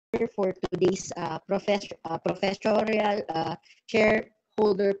for today's professorial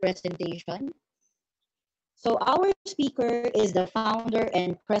chairholder presentation. So our speaker is the founder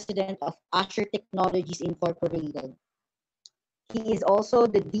and president of Usher Technologies Incorporated. He is also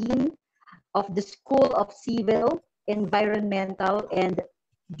the dean of the School of Civil, Environmental, and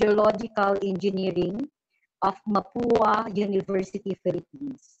Geological Engineering of Mapua University,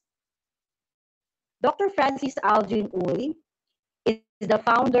 Philippines. Dr. Francis Aldrine Uy is the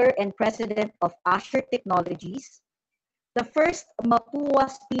founder and president of Usher Technologies, the first Mapua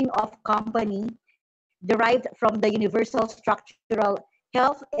spin-off company derived from the Universal Structural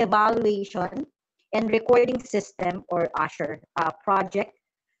Health Evaluation and Recording System, or USHER, project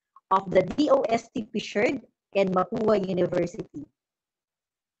of the DOST Pictured and Mapua University.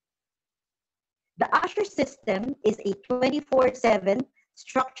 The USHER system is a 24/7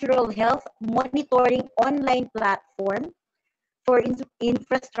 structural health monitoring online platform for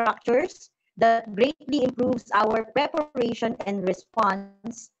infrastructures that greatly improves our preparation and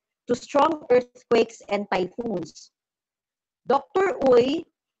response to strong earthquakes and typhoons. Dr. Uy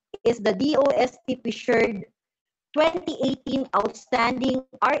is the DOST Pictured 2018 Outstanding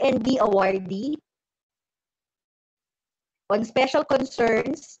R&D Awardee on Special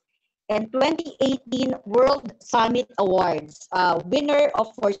Concerns and 2018 World Summit Awards, winner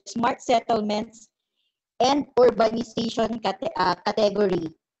of for Smart Settlements and Urbanization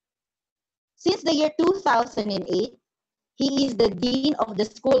category. Since the year 2008, he is the Dean of the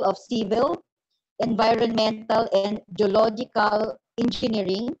School of Civil, Environmental, and Geological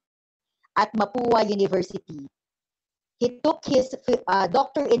Engineering at Mapua University. He took his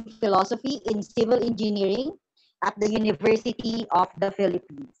doctor in philosophy in civil engineering at the University of the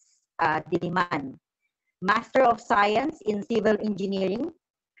Philippines, Diliman. Master of Science in Civil Engineering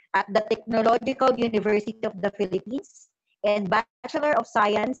at the Technological University of the Philippines, and Bachelor of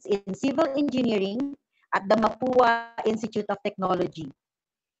Science in Civil Engineering at the Mapua Institute of Technology.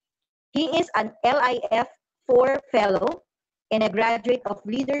 He is an LIF 4 Fellow and a graduate of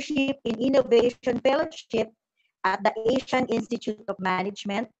Leadership in Innovation Fellowship at the Asian Institute of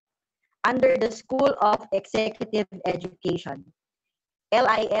Management under the School of Executive Education.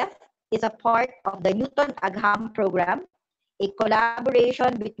 LIF is a part of the Newton Agham program, a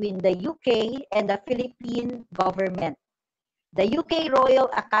collaboration between the UK and the Philippine government, the UK Royal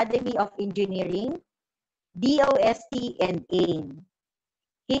Academy of Engineering, DOST, and AIM.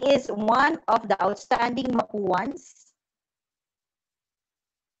 He is one of the outstanding Mapuans.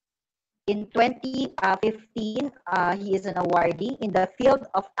 In 2015, he is an awardee in the field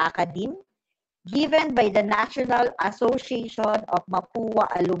of academe given by the National Association of Mapua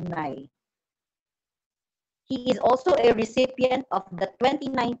Alumni. He is also a recipient of the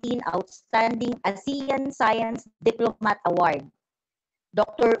 2019 Outstanding ASEAN Science Diplomat Award.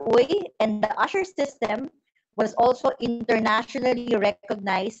 Dr. Uy and the Usher system was also internationally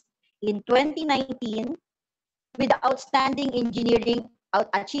recognized in 2019 with the Outstanding Engineering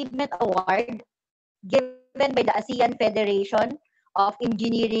Achievement Award given by the ASEAN Federation of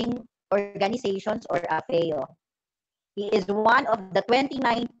Engineering Organizations, or AFEO. He is one of the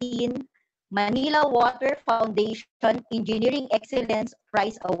 2019 Manila Water Foundation Engineering Excellence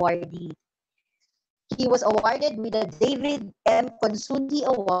Prize awardee. He was awarded with the David M. Consundi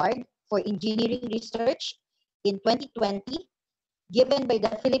Award for Engineering Research in 2020, given by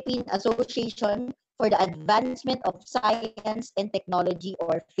the Philippine Association for the Advancement of Science and Technology,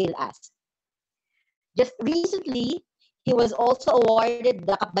 or PhilAS. Just recently, he was also awarded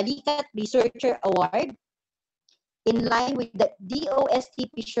the Balikat Researcher Award in line with the DOST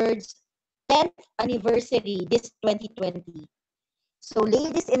Pictured's 10th anniversary this 2020. So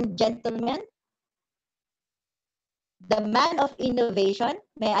ladies and gentlemen, the man of innovation,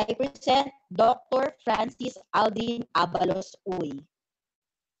 may I present Dr. Francis Aldrine Abalos Uy.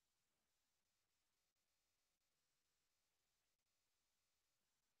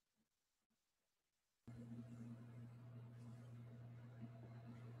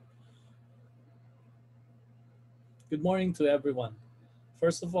 Good morning to everyone.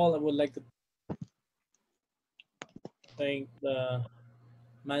 First of all, I would like to thank the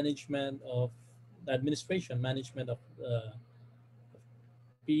management of the administration, management of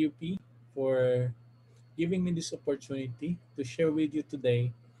PUP for giving me this opportunity to share with you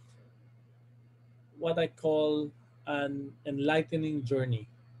today what I call an enlightening journey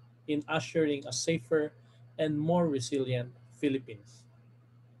in ushering a safer and more resilient Philippines.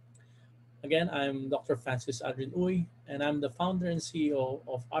 Again, I'm Dr. Francis Adrin Uy, and I'm the founder and CEO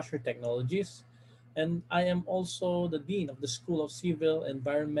of Usher Technologies, and I am also the Dean of the School of Civil,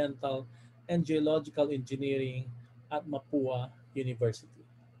 Environmental, and Geological Engineering at Mapua University.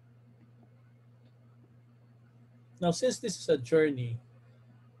 Now, since this is a journey,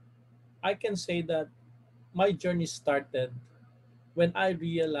 I can say that my journey started when I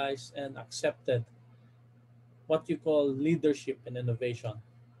realized and accepted what you call leadership and innovation.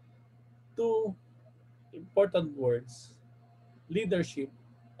 Two important words: leadership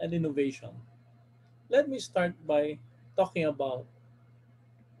and innovation. Let me start by talking about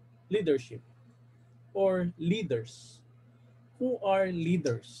leadership or leaders. Who are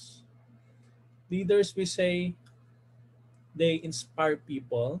leaders? Leaders, we say, they inspire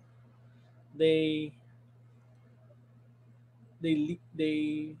people. They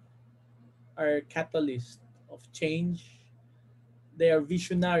they are catalysts of change. They are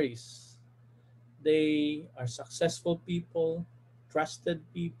visionaries. They are successful people, trusted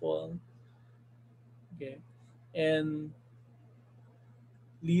people. Okay, and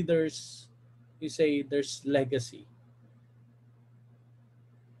leaders, we say, there's legacy.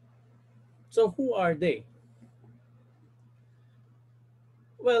 So who are they?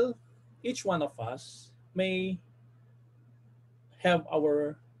 Well, each one of us may have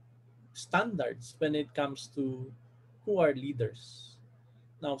our standards when it comes to who are leaders.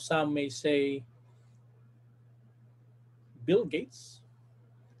 Now, some may say Bill Gates,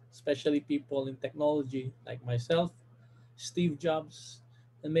 especially people in technology like myself, Steve Jobs,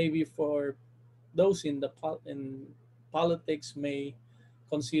 and maybe for those in in politics may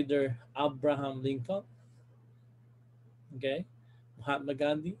consider Abraham Lincoln, okay, Mahatma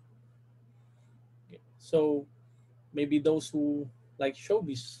Gandhi. Okay. So maybe those who like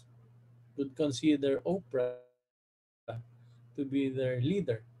showbiz would consider Oprah to be their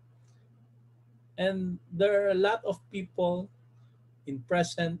leader. And there are a lot of people in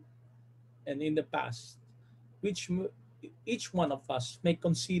present and in the past which each one of us may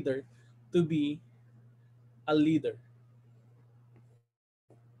consider to be a leader.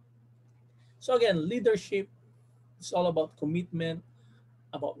 So again, leadership is all about commitment,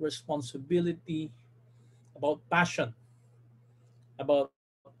 about responsibility, about passion, about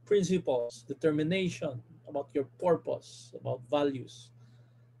principles, determination, about your purpose, about values.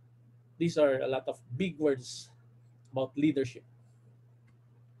 These are a lot of big words about leadership,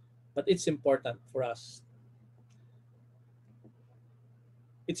 but it's important for us.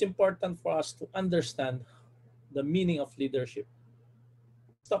 It's important for us to understand the meaning of leadership.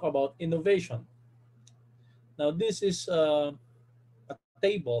 Let's talk about innovation. Now, this is a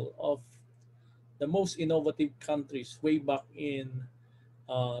table of the most innovative countries way back in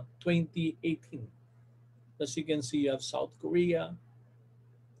 2018. As you can see, you have South Korea,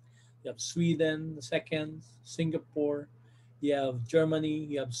 you have Sweden, the second, Singapore, you have Germany,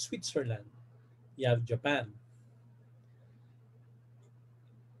 you have Switzerland, you have Japan.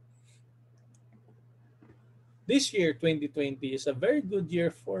 This year, 2020, is a very good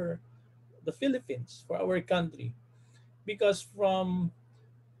year for the Philippines, for our country, because from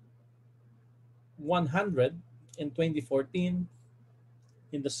 100 in 2014,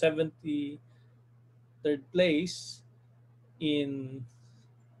 in the 73rd place in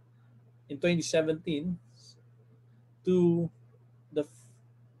 2017 to the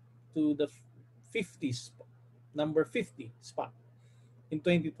to the 50s, number 50 spot in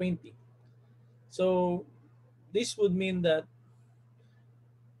 2020. So this would mean that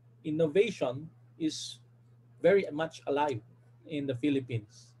innovation is very much alive in the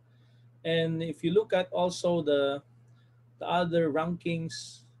Philippines. And if you look at also the other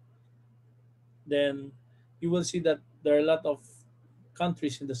rankings, then you will see that there are a lot of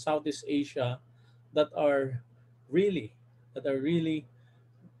countries in the Southeast Asia that are really really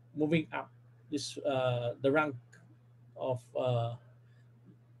moving up this the rank of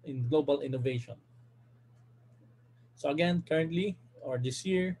in global innovation. So again, currently or this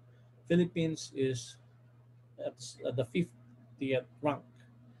year, Philippines is at the 50th rank.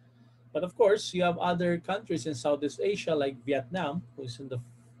 But of course, you have other countries in Southeast Asia like Vietnam, who is in the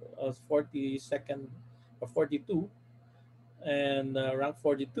 42nd or 42 and rank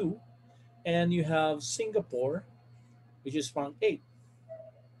 42, and you have Singapore, which is rank 8.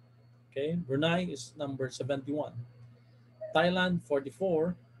 Okay, Brunei is number 71, Thailand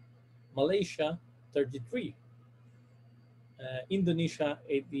 44, Malaysia 33, Indonesia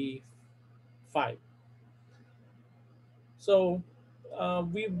 85. So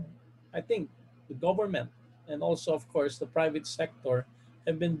we, I think, the government and also, of course, the private sector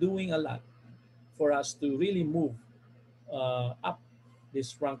have been doing a lot for us to really move up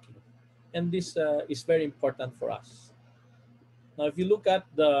this ranking, and this is very important for us. Now, if you look at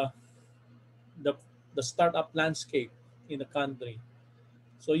the the startup landscape in the country,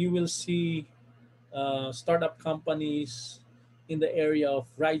 so you will see startup companies in the area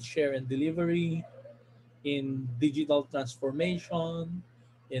of rideshare and delivery, in digital transformation,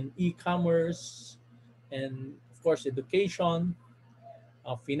 in e-commerce, and of course, education,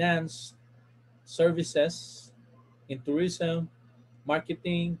 finance, services, in tourism,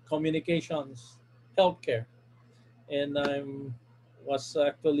 marketing, communications, healthcare. And I was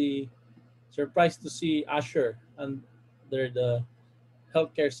actually surprised to see Usher under the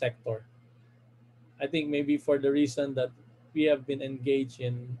healthcare sector. I think maybe for the reason that we have been engaged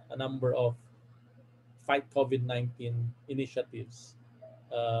in a number of fight COVID-19 initiatives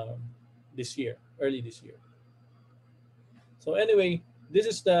uh, this year, early this year. So anyway, this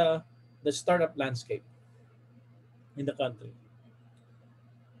is the startup landscape in the country.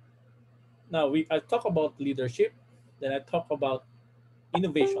 Now I talk about leadership, then I talk about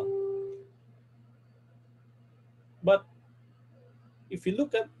innovation. But if you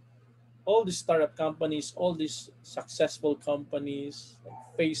look at all these startup companies, all these successful companies like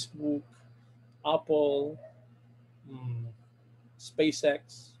Facebook, Apple, mm,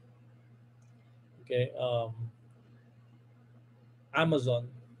 SpaceX, okay, Amazon,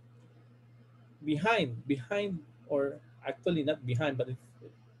 behind, or actually not behind, but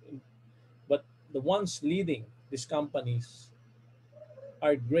the ones leading these companies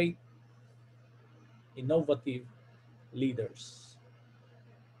are great, innovative leaders.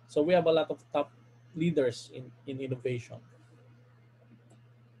 So we have a lot of top leaders in innovation.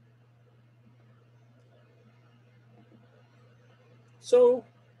 So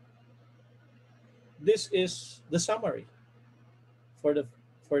this is the summary for the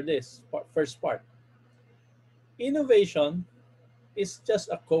for this first part. Innovation is just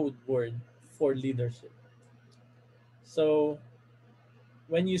a code word for leadership. So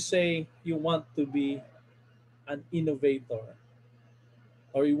when you say you want to be an innovator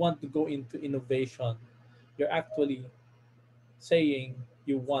or you want to go into innovation, you're actually saying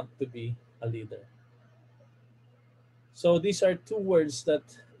you want to be a leader. So these are two words that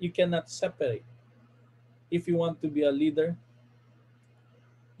you cannot separate. If you want to be a leader,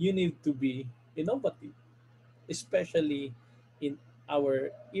 you need to be innovative, especially in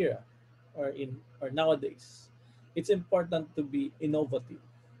our era or nowadays. It's important to be innovative.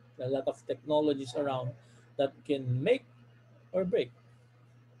 There are a lot of technologies around that can make or break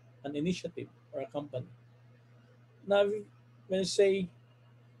an initiative or a company. Now, when you say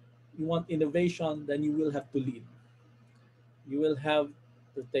you want innovation, then you will have to lead. You will have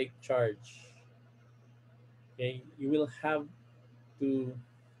to take charge. Okay, you will have to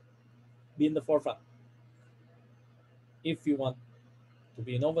be in the forefront. If you want to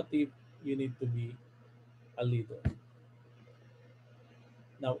be innovative, you need to be a leader.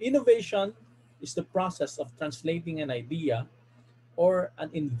 Now, innovation is the process of translating an idea or an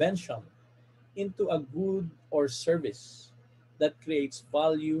invention into a good or service that creates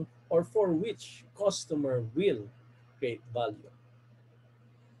value or for which customer will create value.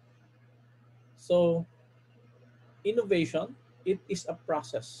 So, innovation, it is a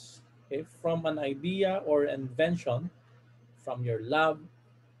process, okay, from an idea or invention from your lab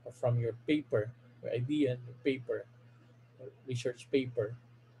or from your paper, your idea and your paper, or research paper.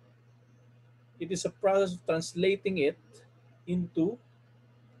 It is a process of translating it into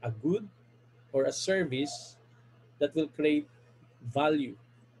a good or a service that will create value,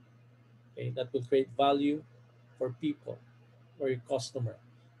 okay, that will create value for people, for your customer,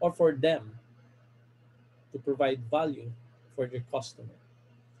 or for them to provide value for their customer.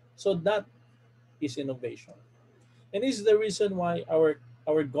 So that is innovation. And this is the reason why our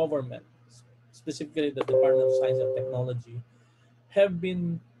government, specifically the Department of Science and Technology, have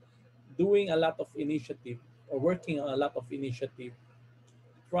been doing a lot of initiative or working on a lot of initiative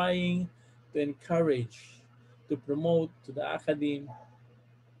trying to encourage, to promote to the academe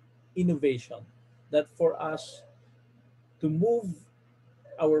innovation, that for us to move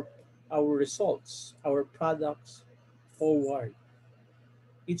our our results, our products forward.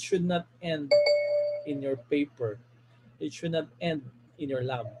 It should not end in your paper. It should not end in your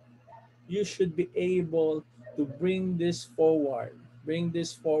lab. You should be able to bring this forward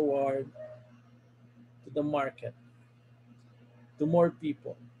to the market, to more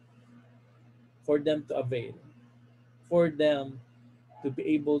people, for them to avail, for them to be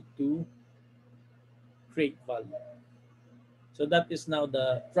able to create value. So that is now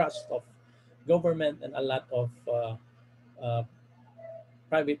the trust of government and a lot of uh,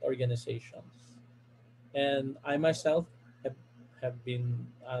 private organizations. And I myself have, have been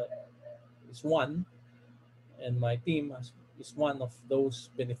is one, and my team is one of those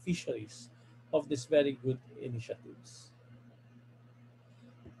beneficiaries of these very good initiatives.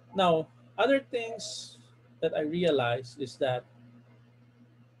 Now, other things that I realized is that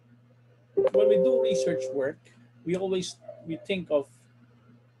when we do research work, we always we think of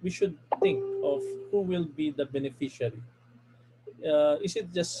we should think of who will be the beneficiary. Is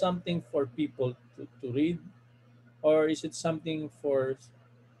it just something for people to read, or is it something for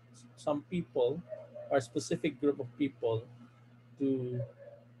some people or a specific group of people to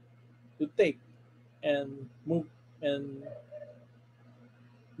take and and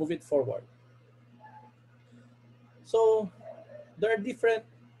move it forward? So there are different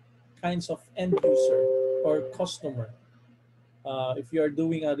kinds of end user or customer. If you are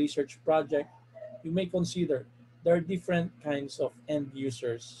doing a research project, you may consider there are different kinds of end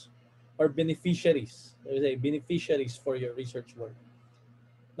users or beneficiaries. There is a beneficiaries for your research work.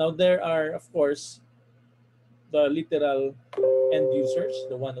 Now there are, of course, the literal end users,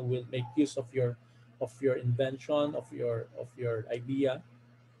 the one who will make use of your invention, of your idea,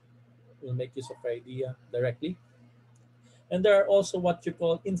 will make use of your idea directly. And there are also what you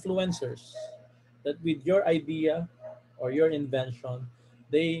call influencers, that with your idea or your invention,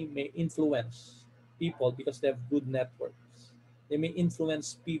 they may influence people because they have good networks. They may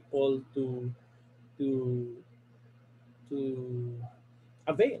influence people to to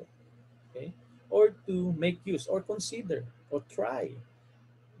avail, okay, or to make use or consider or try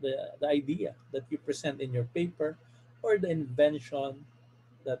the idea that you present in your paper or the invention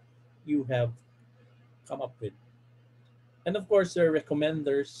that you have come up with. And of course, there are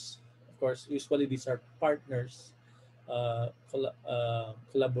recommenders. Of course, usually these are partners,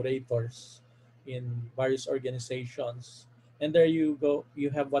 collaborators in various organizations. And there you go, you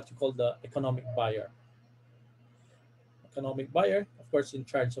have what you call the economic buyer. Economic buyer, of course, in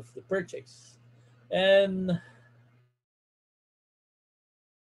charge of the purchase. And they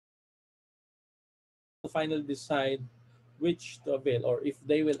will finally decide which to avail or if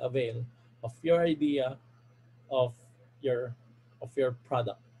they will avail of your idea, of your your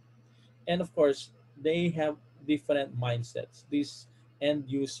product. And of course, they have different mindsets. These end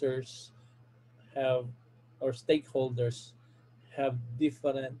users have or stakeholders have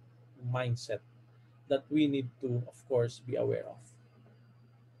different mindset that we need to, of course, be aware of.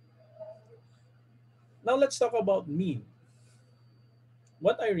 Now let's talk about need.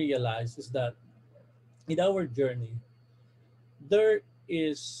 What I realized is that in our journey, there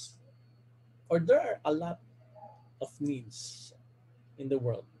is there are a lot of needs in the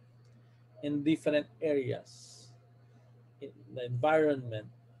world, in different areas, in the environment,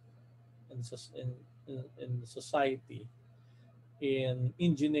 in society, in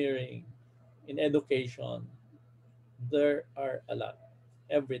engineering, in education. There are a lot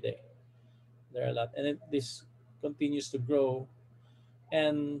every day. There are a lot, and this continues to grow,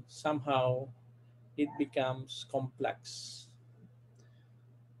 and somehow it becomes complex.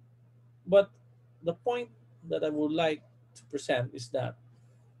 But the point that I would like to present is that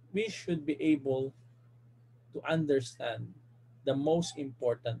we should be able to understand the most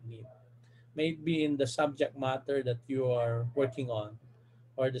important need, maybe in the subject matter that you are working on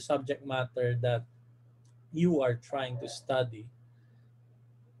or the subject matter that you are trying to study.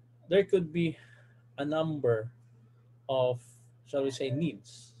 There could be a number of, shall we say,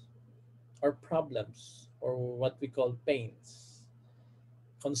 needs or problems or what we call pains,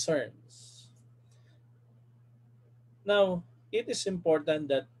 concerns. Now, it is important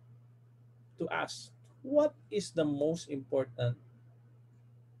that to ask what is the most important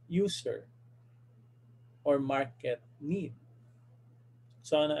user or market need.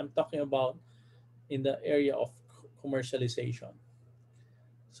 So I'm talking about in the area of commercialization.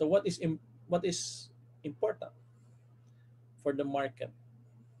 So what is important for the market,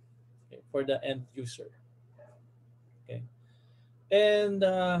 okay, for the end user, okay? And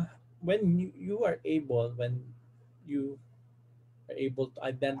when you are able to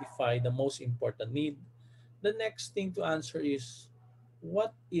identify the most important need, the next thing to answer is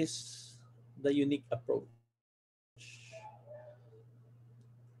what is the unique approach,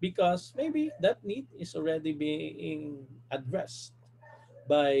 because maybe that need is already being addressed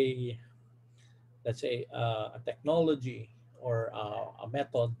by, let's say, a technology or a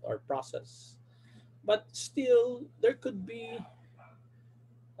method or process, but still there could be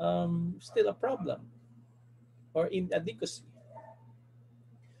still a problem or inadequacy,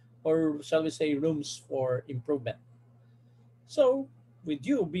 or shall we say rooms for improvement. So with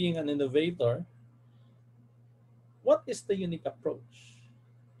you being an innovator, what is the unique approach?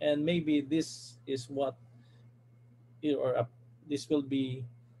 And maybe this is what or this will be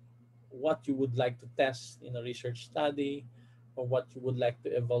what you would like to test in a research study, or what you would like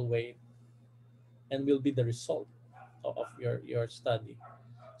to evaluate, and will be the result of your study.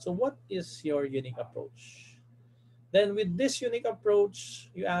 So what is your unique approach? Then with this unique approach,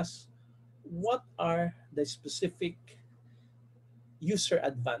 you ask, what are the specific user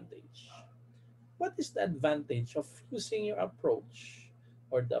advantage? What is the advantage of using your approach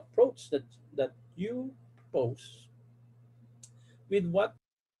or the approach that you propose with what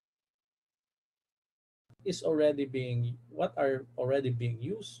are already being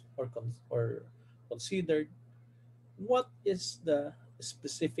used or considered? What is the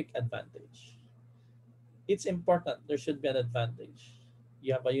specific advantage? It's important there should be an advantage.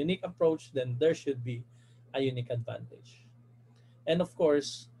 You have a unique approach, then there should be a unique advantage. And of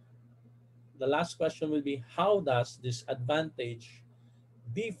course, the last question will be, how does this advantage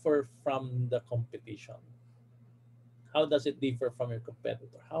differ from the competition? How does it differ from your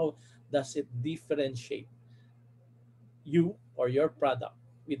competitor? How does it differentiate you or your product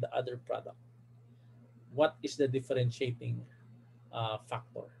with the other product? What is the differentiating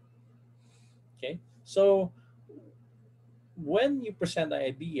factor? Okay, so when you present an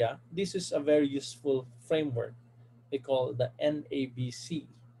idea, this is a very useful framework. We call the NABC.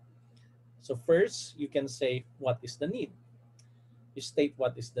 So first, you can say what is the need. You state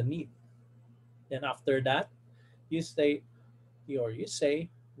what is the need. Then after that, you state or you say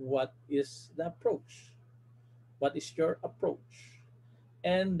what is the approach. What is your approach?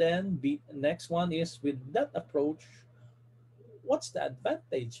 And then the next one is, with that approach, what's the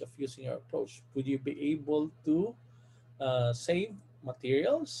advantage of using your approach? Would you be able to save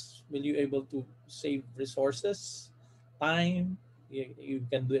materials? Will you able to save resources, time? You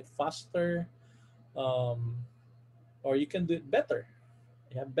can do it faster, um, or you can do it better.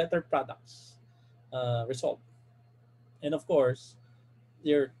 You have better products result, and of course,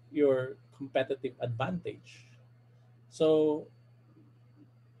 your competitive advantage. So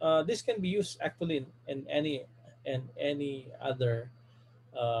this can be used actually in any other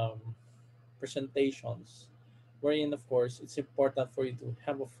um, presentations, wherein of course it's important for you to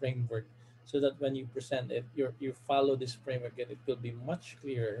have a framework so that when you present it, you follow this framework and it will be much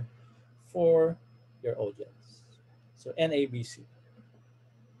clearer for your audience. So NABC.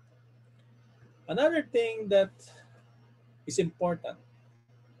 Another thing that is important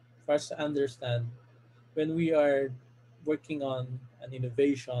for us to understand when we are working on an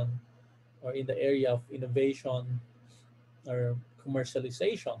innovation or in the area of innovation or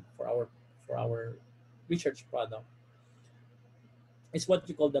commercialization for our research product is what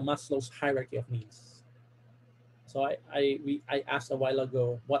you call the Maslow's hierarchy of needs. So I asked a while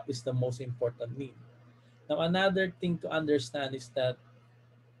ago, what is the most important need? Now another thing to understand is that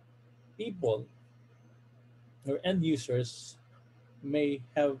people or end users may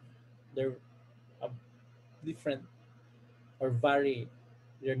have their uh, different or vary.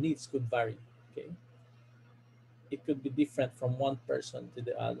 Their needs could vary. Okay, it could be different from one person to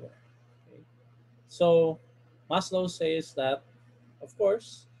the other. Okay, so Maslow says that, of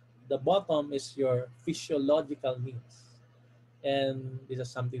course, the bottom is your physiological needs. And this has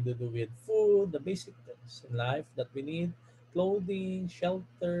something to do with food, the basic things in life that we need, clothing,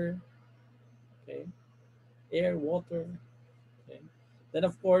 shelter, okay, air, water. Okay. Then,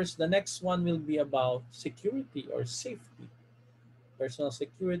 of course, the next one will be about security or safety, personal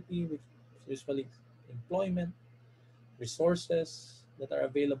security, which is usually employment, resources that are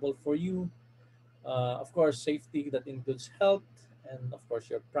available for you. Of course, safety that includes health, and of course,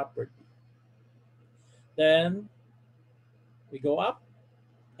 your property. Then we go up,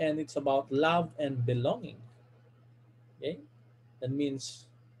 and it's about love and belonging. Okay, that means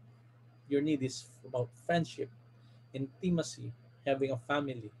your need is about friendship, intimacy, having a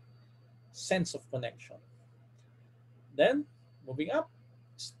family, sense of connection. Then moving up,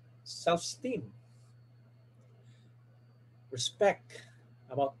 self-esteem, respect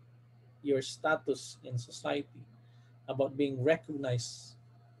about your status in society, about being recognized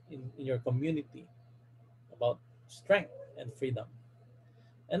in your community, about strength and freedom.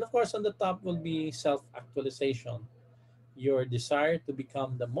 And of course, on the top will be self-actualization, your desire to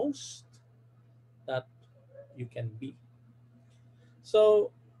become the most that you can be.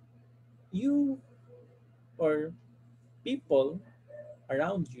 So you or people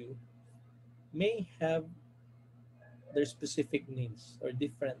around you may have their specific needs or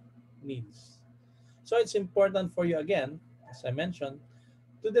different needs. So it's important for you, again, as I mentioned,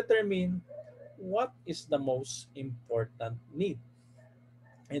 to determine what is the most important need.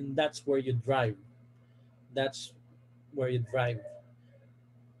 And that's where you drive. That's where you drive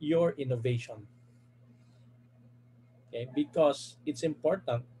your innovation. Okay? Because it's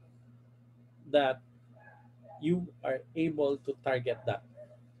important that you are able to target that.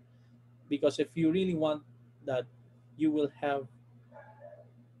 Because if you really want that, you will have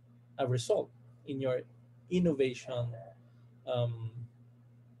a result in your innovation um,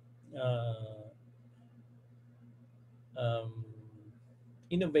 uh, um,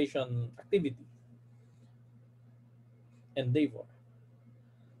 innovation activity endeavor,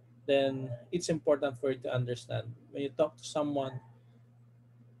 then it's important for you to understand when you talk to someone,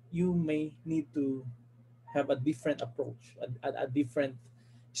 you may need to have a different approach, a different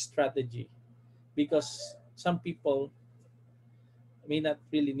strategy, because some people may not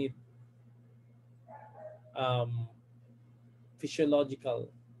really need um, physiological,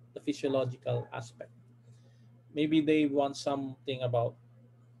 the physiological aspect. Maybe they want something about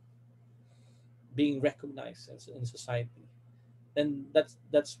being recognized in society. Then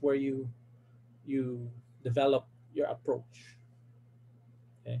that's where you develop your approach.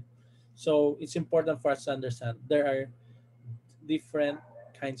 Okay, so it's important for us to understand there are different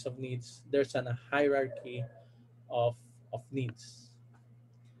kinds of needs. There's a hierarchy of needs.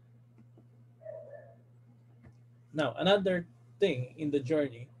 Now, another thing in the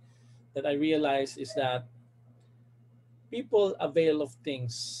journey that I realized is that people avail of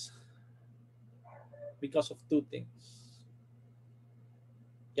things because of two things.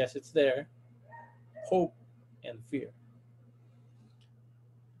 Yes, it's there: hope and fear.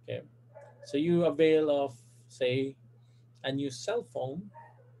 Okay, so you avail of, say, a new cell phone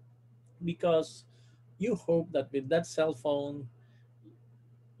because you hope that with that cell phone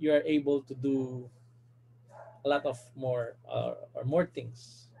you are able to do a lot of more or more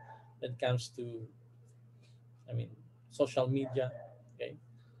things when it comes to, I mean, social media, okay,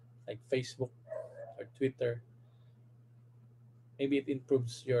 like Facebook or Twitter. Maybe it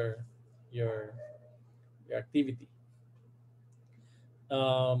improves your your activity.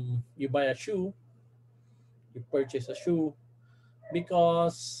 You buy a shoe, you purchase a shoe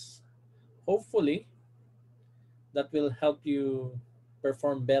because hopefully that will help you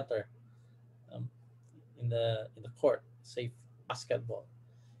perform better um, in the court, say basketball.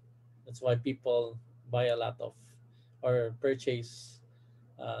 That's why people buy a lot of or purchase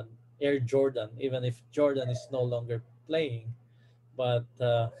uh, Air Jordan, even if Jordan is no longer playing. But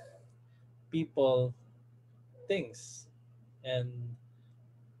people thinks and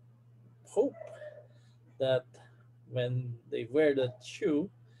hope that when they wear that shoe,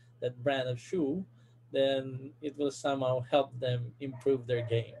 that brand of shoe, then it will somehow help them improve their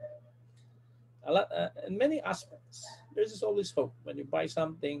game. A lot in many aspects. There's just always hope. When you buy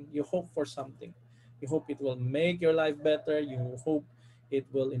something, you hope for something. You hope it will make your life better. You hope it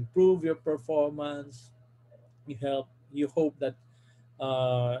will improve your performance. You hope that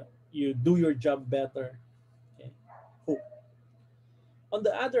you do your job better. Okay, hope. On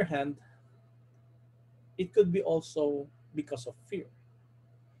the other hand, it could be also because of fear.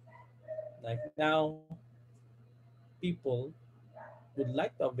 Like now, people would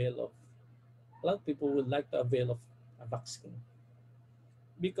like to avail of a lot of people would like to avail of a vaccine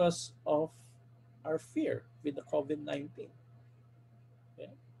because of our fear with the COVID-19. Okay?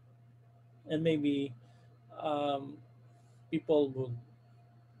 And maybe um, people would,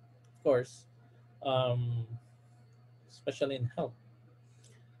 of course, um, especially in health,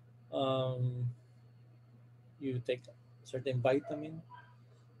 um, you take certain vitamin,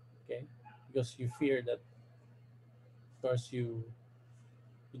 okay, because you fear that, of course, you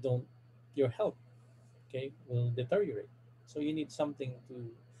don't your health, okay, will deteriorate. So you need something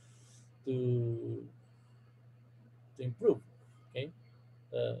to to improve, okay,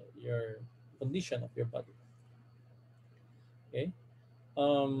 your condition of your body, okay.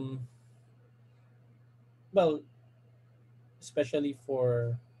 Um, well, especially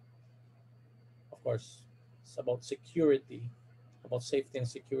for, of course, it's about security, about safety and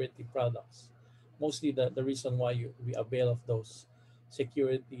security products. Mostly the reason why we avail of those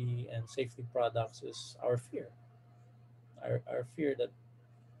security and safety products is our fear. Our fear that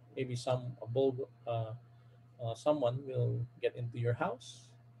maybe someone will get into your house.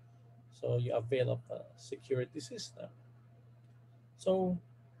 So you avail of a security system. So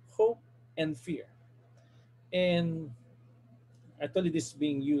hope and fear. And actually this is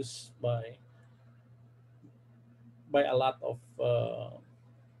being used by a lot of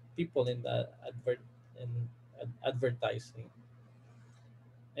people in the advertising,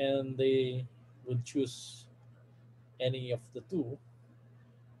 and they would choose any of the two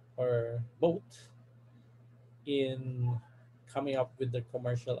or both in coming up with their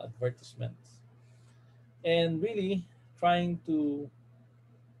commercial advertisements, and really trying to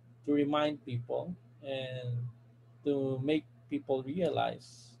remind people and to make people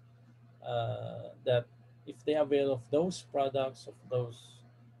realize that if they avail of those products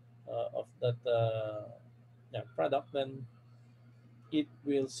of that yeah, product, then it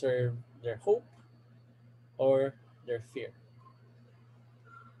will serve their hope or their fear.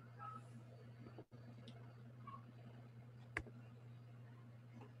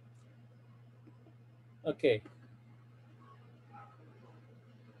 Okay,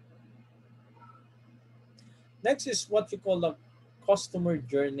 next is what you call a customer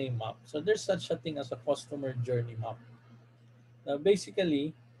journey map. So there's such a thing as a customer journey map. Now,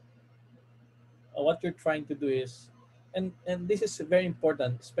 basically, what you're trying to do is, and this is very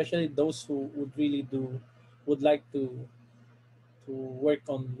important, especially those who would like to work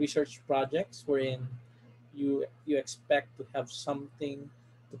on research projects wherein you expect to have something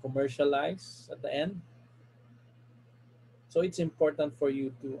to commercialize at the end. So it's important for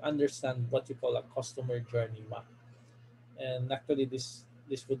you to understand what you call a customer journey map. And actually, this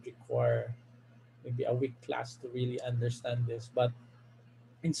would require maybe a week class to really understand this. But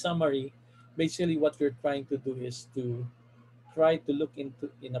in summary, basically what you're trying to do is to try to look into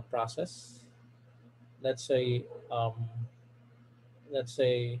in a process. Let's say let's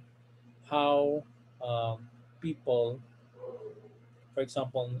say how people, for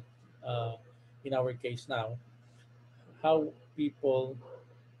example, uh, in our case now, how people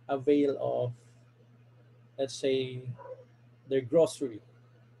avail of, let's say, their grocery.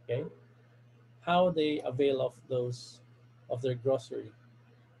 Okay, how they avail of those of their grocery.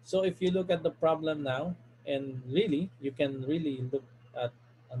 So if you look at the problem now, and really you can really look at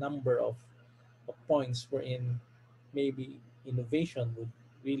a number of points wherein maybe innovation would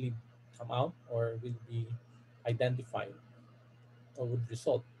really come out or will be identified or would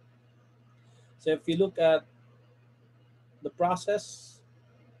result. So if you look at the process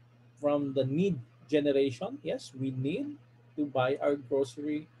from the need generation, yes, we need to buy our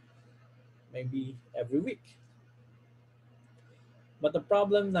grocery maybe every week. But the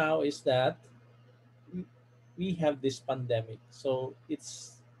problem now is that we we have this pandemic, so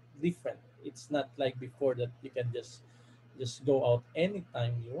it's different. It's not like before that you can just go out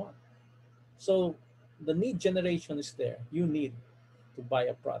anytime you want. So the need generation is there. You need to buy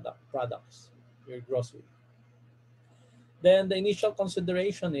a products, your grocery. Then the initial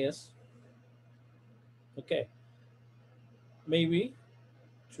consideration is, okay, maybe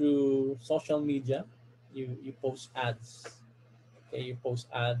through social media, you post ads. Okay, you post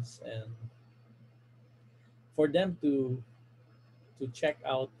ads and for them to check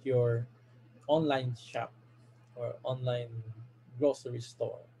out your online shop or online grocery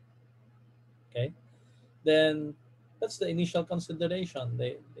store. Okay, then that's the initial consideration.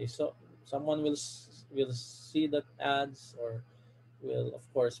 They saw someone will see that ads or will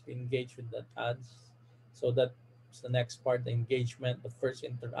of course be engaged with that ads. So that's the next part, the engagement, the first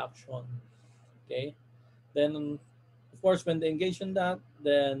interaction. Okay, then of course when they engage in that,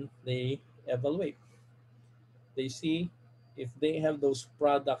 then they evaluate. They see if they have those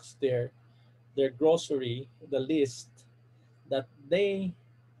products there, their grocery, the list that they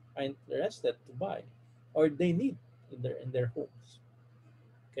are interested to buy or they need in their homes.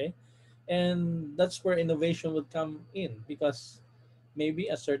 Okay, and that's where innovation would come in because maybe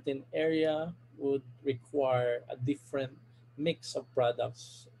a certain area would require a different mix of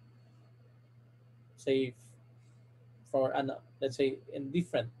products, say for an, let's say in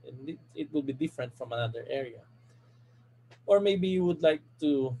different it will be different from another area, or maybe you would like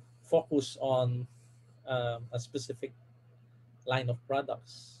to focus on a specific line of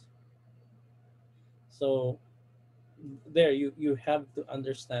products. So there you have to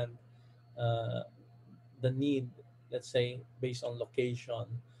understand uh, the need, let's say based on location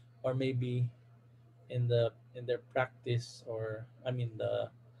or maybe in their practice, or I mean uh,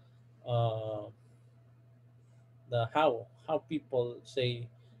 the how people say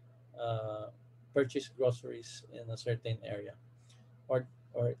uh, purchase groceries in a certain area, or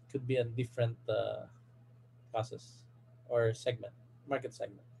it could be a different classes or segment, market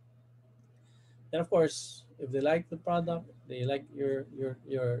segment. Then of course if they like the product, they like your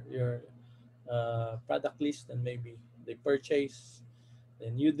product list, and maybe they purchase,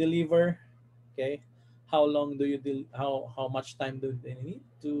 then you deliver. Okay, how long do you how much time do they need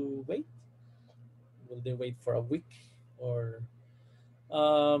to wait? Will they wait for a week, or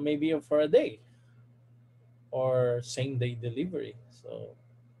maybe for a day, or same day delivery? So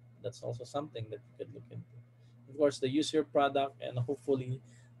that's also something that you could look into. Of course they use your product and hopefully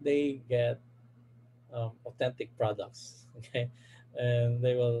they get authentic products. Okay, and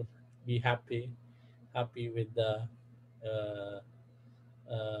they will be happy uh, with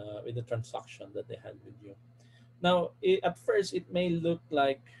the transaction that they had with you. Now, at first, it may look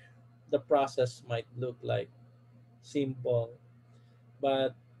like the process might look like simple,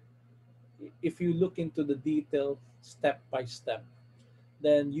 but if you look into the detail step by step,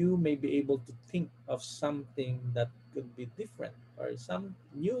 then you may be able to think of something that could be different or something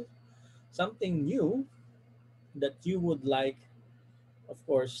new that you would like, of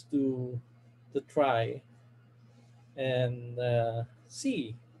course, to to try and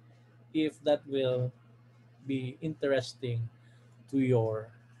see if that will be interesting to your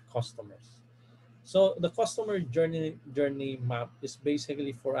customers. So the customer journey map is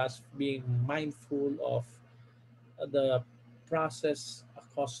basically for us being mindful of the process a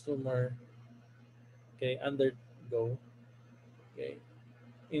customer, okay, undergo, okay,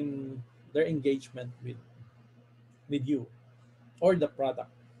 in their engagement with you or the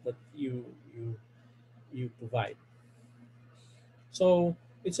product that you provide. So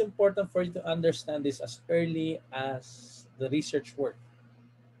it's important for you to understand this as early as the research work,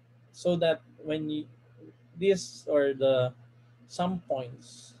 so that when you this or the some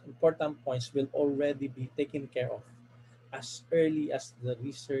points, important points, will already be taken care of as early as the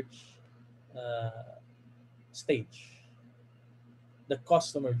research uh, stage, the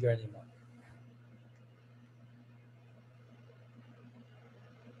customer journey map.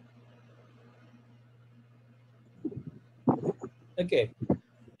 Okay,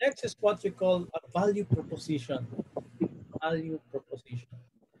 next is what you call a value proposition. Value proposition.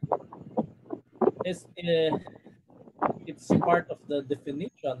 It's part of the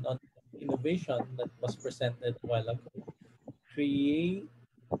definition on innovation that was presented a while ago. Create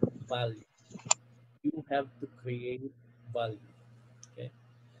value. You have to create value. Okay.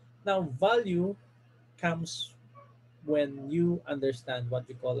 Now, value comes when you understand what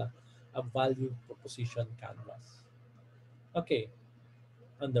you call a value proposition canvas. Okay.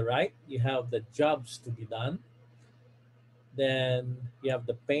 On the right, you have the jobs to be done. Then you have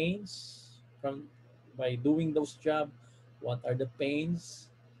the pains from by doing those jobs. What are the pains?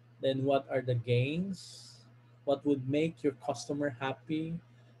 Then what are the gains? What would make your customer happy?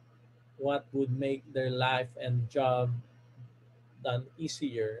 What would make their life and job done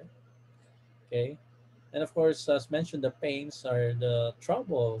easier? Okay. And of course, as mentioned, the pains are the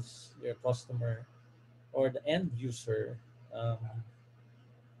troubles your customer or the end user um,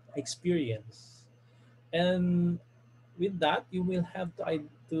 experience. And with that, you will have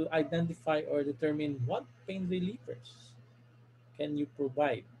to identify or determine what pain relievers can you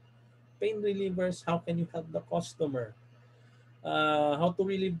provide. Pain relievers, how can you help the customer? How to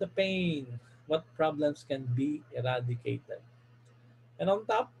relieve the pain? What problems can be eradicated? And on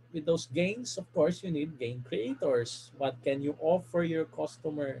top, with those gains, of course, you need gain creators. What can you offer your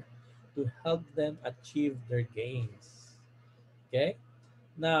customer to help them achieve their gains? Okay.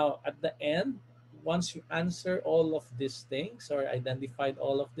 Now, at the end, once you answer all of these things or identified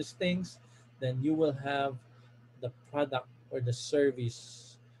all of these things, then you will have the product or the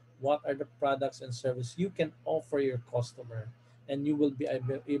service. What are the products and service you can offer your customer? And you will be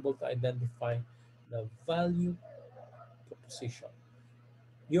able to identify the value proposition,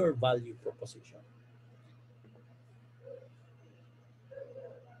 your value proposition.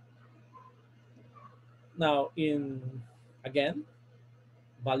 Now, in again,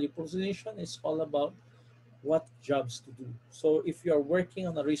 value proposition is all about what jobs to do. So if you are working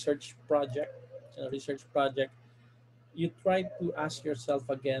on a research project, you try to ask yourself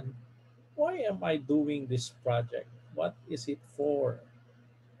again, why am I doing this project? What is it for?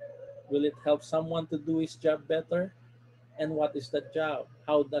 Will it help someone to do his job better? And what is that job?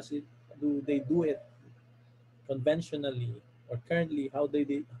 How does it do they do it conventionally or currently? How do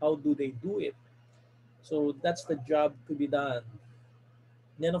they do it? So that's the job to be done.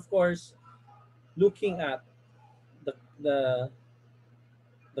 Then of course, looking at the the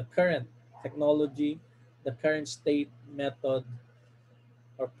the current technology, the current state method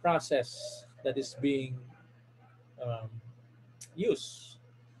or process that is being um, used,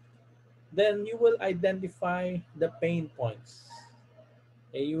 then you will identify the pain points.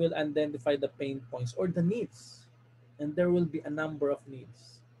 Okay, you will identify the pain points or the needs, and there will be a number of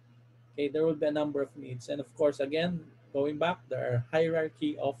needs. Okay, there will be a number of needs, and of course, again, going back, there are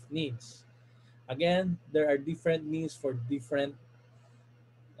hierarchy of needs. Again, there are different needs for different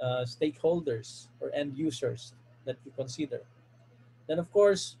stakeholders or end users that you consider. Then, of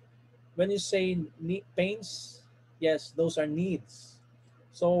course, when you say pains, yes, those are needs.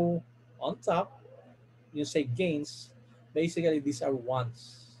 So, on top, you say gains, basically, these are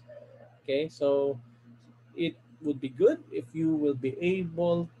wants. Okay, so it would be good if you will be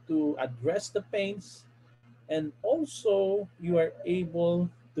able to address the pains and also you are able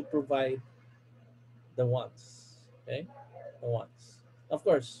to provide the wants. Okay, the wants. Of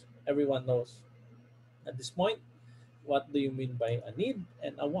course, everyone knows at this point what do you mean by a need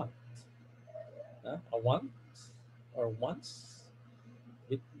and a want. A want or wants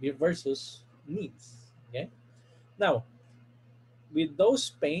versus needs. Okay. Now, with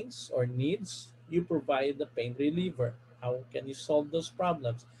those pains or needs, you provide the pain reliever. How can you solve those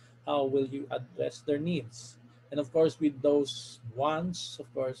problems? How will you address their needs? And of course, with those wants,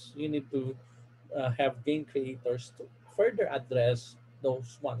 of course, you need to have game creators to further address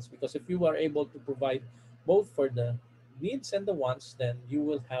those wants. Because if you are able to provide both for the needs and the wants, then you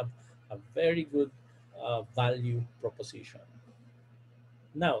will have a very good value proposition.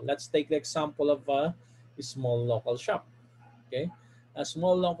 Now, let's take the example of a small local shop. Okay, a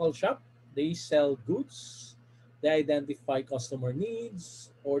small local shop, they sell goods, they identify customer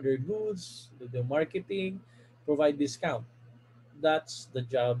needs, order goods, do the marketing, provide discount. That's the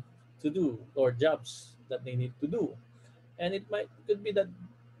job to do, or jobs that they need to do. And it might could be that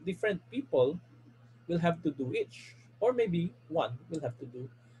different people will have to do each, or maybe one will have to do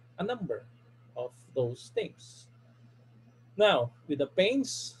a number of those things. Now, with the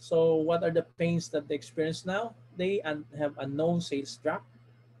pains, so what are the pains that they experience now? They have unknown sales track,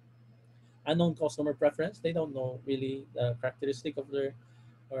 unknown customer preference. They don't know really the characteristic of their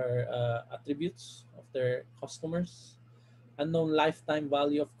or attributes of their customers. Unknown lifetime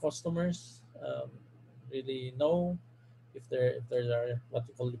value of customers. Really know if there are what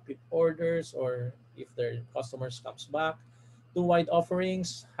you call repeat orders, or if their customers comes back. Too wide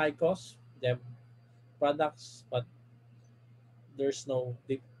offerings, high cost. They have products, but there's no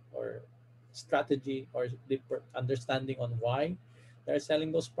deep or strategy or deeper understanding on why they're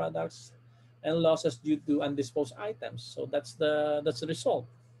selling those products, and losses due to undisposed items. So that's the result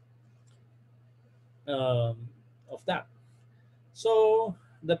um, of that. So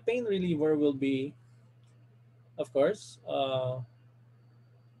the pain reliever will be, of course,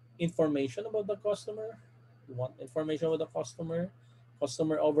 information about the customer. You want information about the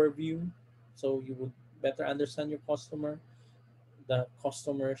customer overview, so you would better understand your customer, the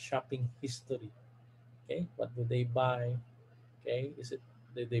customer shopping history. Okay, what do they buy? Okay, is it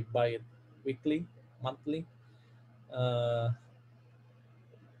did they buy it weekly, monthly? Uh,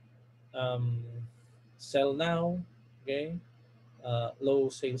 um, Sell now. Okay, low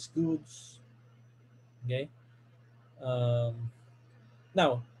sales goods. Okay. Um,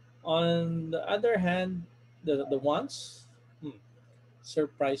 Now, on the other hand, the wants,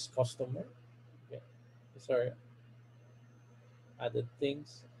 surprise customer. Okay, these are added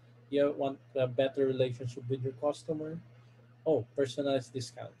things. You want a better relationship with your customer. Oh, personalized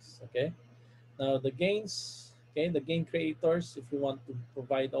discounts. Okay. Now the gains. Okay, the gain creators. If you want to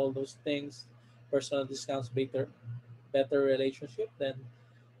provide all those things, personal discounts, better relationship, then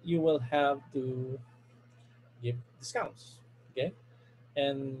you will have to give discounts. Okay,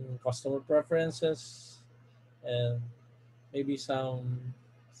 and customer preferences, and maybe some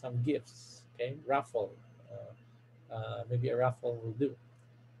gifts. Okay, raffle. Maybe a raffle will do.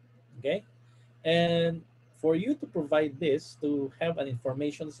 Okay, and for you to provide this, to have an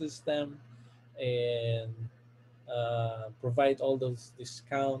information system and provide all those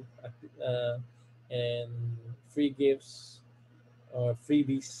discount and free gifts or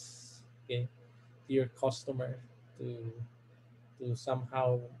freebies, okay, to your customer, to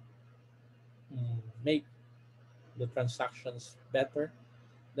somehow make the transactions better,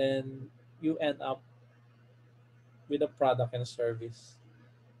 then you end up with a product and service,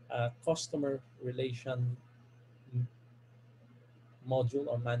 customer relation module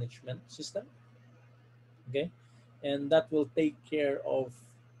or management system. Okay, and that will take care of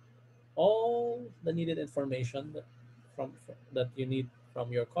all the needed information that you need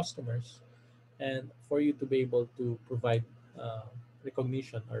from your customers, and for you to be able to provide uh,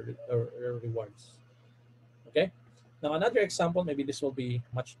 recognition or rewards. Okay, now another example, maybe this will be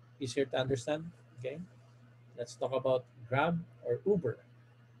much easier to understand. Okay, let's talk about Grab or Uber.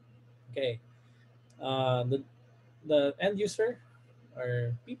 Okay, the end user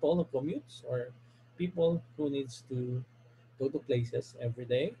are people who commutes, or people who needs to go to places every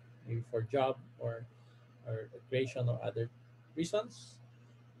day, maybe for job or recreation or other reasons.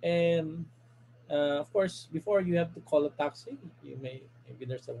 And of course, before you have to call a taxi, you maybe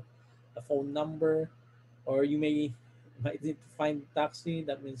there's a phone number, or you might need to find taxi.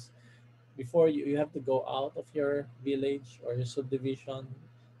 That means before you have to go out of your village or your subdivision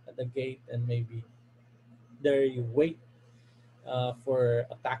at the gate, and maybe there you wait for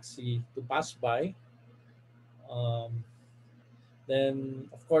a taxi to pass by. Um, then,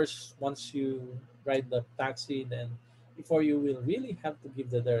 of course, once you ride the taxi, then before you will really have to give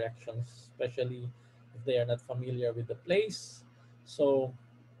the directions, especially if they are not familiar with the place. So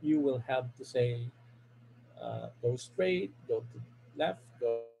you will have to say, go straight, go to left,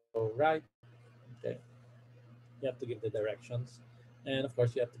 go right. Okay, you have to give the directions, and of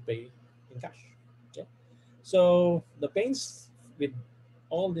course, you have to pay in cash. Okay, so the pains with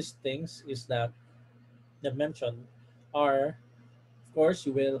all these things is that I mentioned are Of course,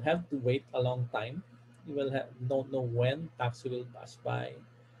 you will have to wait a long time. You will don't know when taxi will pass by.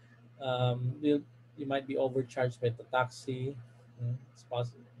 You might be overcharged by the taxi. It's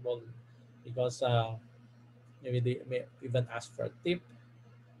possible because maybe they may even ask for a tip.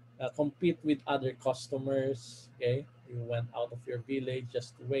 Compete with other customers. Okay, you went out of your village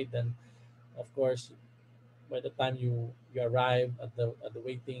just to wait, and of course, by the time you arrive at the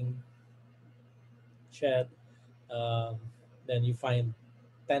waiting shed, um, then you find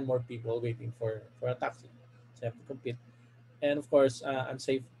 10 more people waiting for a taxi. So you have to compete, and of course,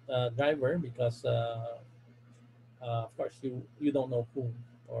 unsafe driver because of course you don't know who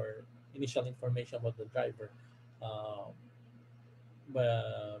or initial information about the driver uh,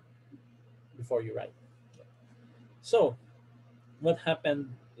 but before you ride. So what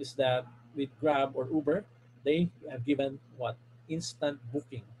happened is that with Grab or Uber, they have given what instant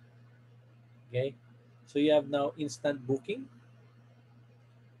booking. Okay, so you have now instant booking,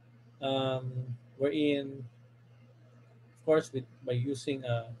 wherein of course with by using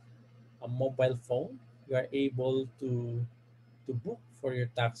a mobile phone, you are able to book for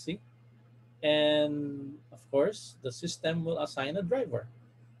your taxi, and of course the system will assign a driver,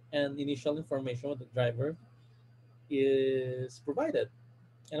 and initial information of the driver is provided,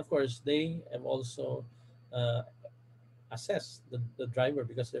 and of course they have also uh, assessed the driver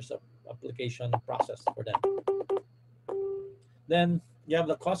because there's a application process for them. Then you have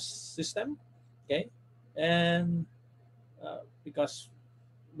the cost system, okay, and because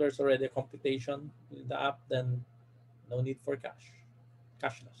there's already a computation in the app, then no need for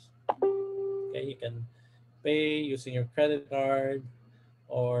cashless. Okay, you can pay using your credit card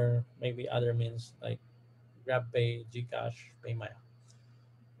or maybe other means like GrabPay, GCash, PayMaya.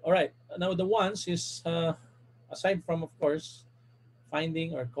 All right, now the ones is aside from of course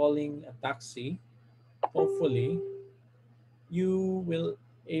finding or calling a taxi, hopefully you will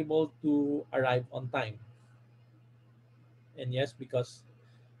able to arrive on time. And yes, because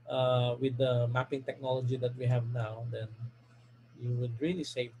with the mapping technology that we have now, then you would really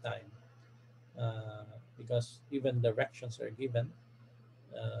save time because even directions are given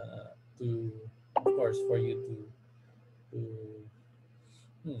to, of course, for you to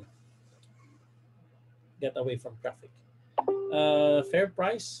hmm, get away from traffic. Fair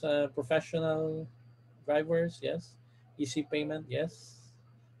price, professional drivers, yes. Easy payment, yes.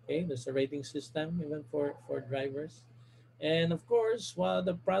 Okay, there's a rating system even for drivers. And of course,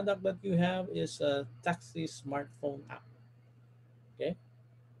 the product that you have is a taxi smartphone app. Okay,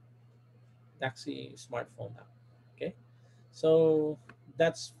 taxi smartphone app. Okay, so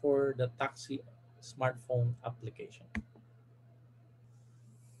that's for the taxi smartphone application.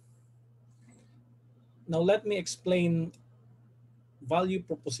 Now let me explain value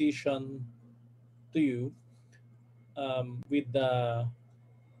proposition to you with the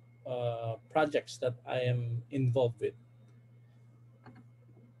projects that I am involved with.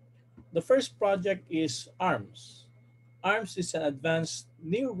 The first project is ARMS. ARMS is an advanced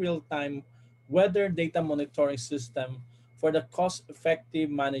near real-time weather data monitoring system for the cost-effective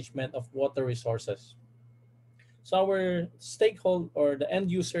management of water resources. So our stakeholder or the end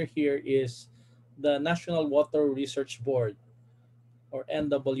user here is the National Water Research Board or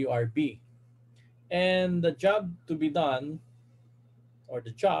NWRB. And the job to be done or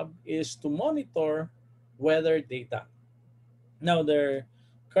the job is to monitor weather data. Now their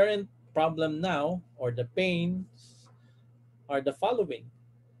current problem now or the pains are the following.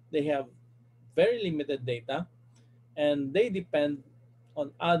 They have very limited data and they depend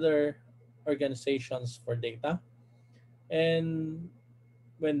on other organizations for data. And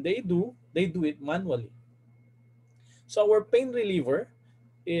when they do it manually. So our pain reliever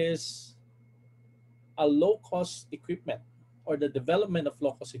is a low-cost equipment or the development of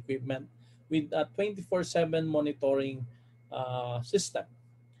low-cost equipment with a 24/7 monitoring system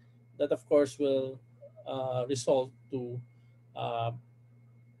that of course will result to uh,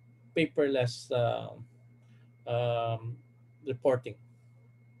 paperless um, reporting.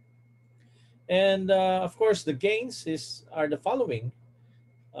 And of course, the gains are the following.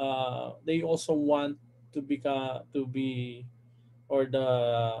 They also want to be or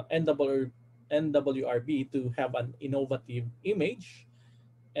the NWRB to have an innovative image,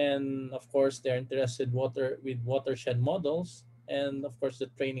 and of course they're interested with watershed models, and of course the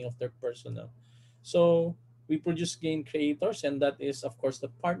training of their personnel. So we produce game creators, and that is of course the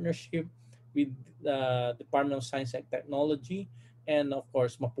partnership with the Department of Science and Technology and of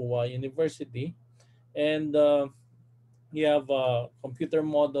course Mapua University. And you have computer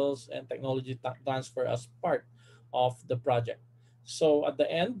models and technology transfer as part of the project. So at the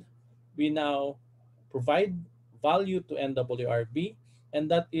end, we now provide value to NWRB, and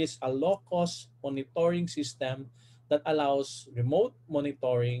that is a low-cost monitoring system that allows remote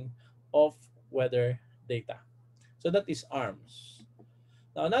monitoring of weather data. So that is ARMS.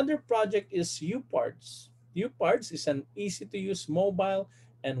 Now, another project is UParts. UParts is an easy-to-use mobile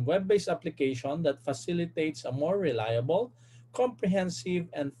and web-based application that facilitates a more reliable, comprehensive,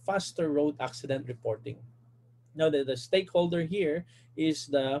 and faster road accident reporting. Now, the stakeholder here is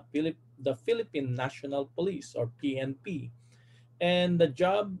the Philippine National Police, or PNP. And the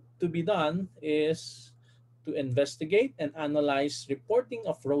job to be done is to investigate and analyze reporting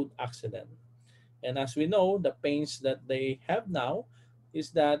of road accident. And as we know, the pains that they have now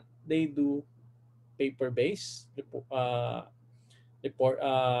is that they do paper-based report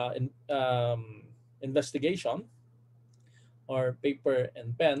investigation, or paper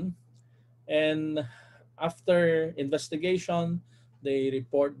and pen. And after investigation, they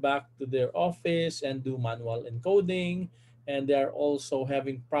report back to their office and do manual encoding. And they are also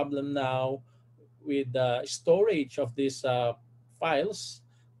having problem now with the storage of these files,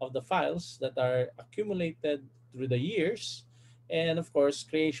 of the files that are accumulated through the years. And of course,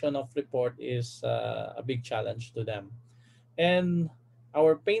 creation of report is a big challenge to them. And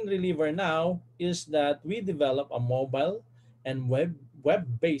our pain reliever now is that we develop a mobile and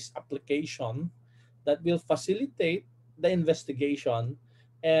web-based application that will facilitate the investigation,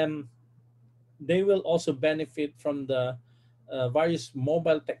 and they will also benefit from the various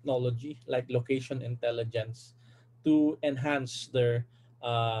mobile technology like location intelligence to enhance their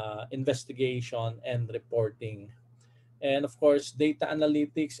investigation and reporting. And of course, data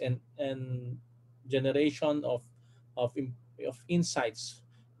analytics and generation of insights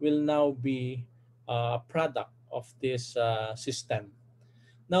will now be a product of this system.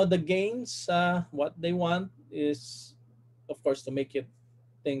 Now, the gains, what they want is, of course, to make it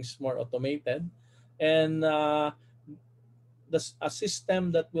things more automated, and a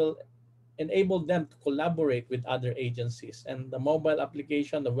system that will enable them to collaborate with other agencies. And the mobile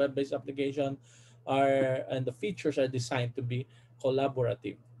application, the web-based application, and the features are designed to be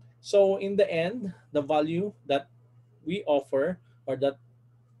collaborative. So in the end, the value that we offer, or that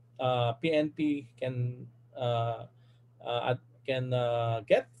PNP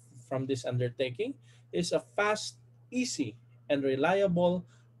get from this undertaking, is a fast, easy, and reliable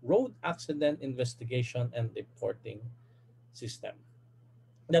road accident investigation and reporting system.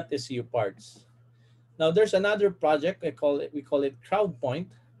 That is UParts. Now there's another project. We call it CrowdPoint.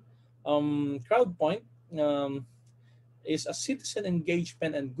 CrowdPoint um, is a citizen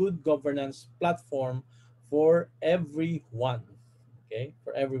engagement and good governance platform for everyone. Okay,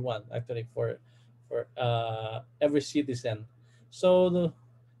 for everyone, actually, for every citizen. So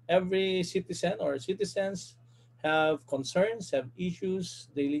every citizen or citizens have concerns, have issues,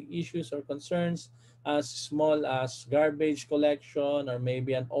 daily issues or concerns, as small as garbage collection, or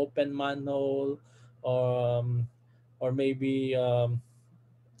maybe an open manhole, or maybe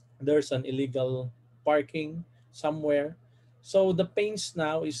there's an illegal parking somewhere. So the pains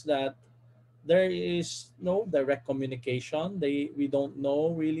now is that there is no direct communication. We don't know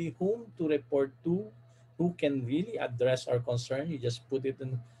really whom to report to, who can really address our concern. You just put it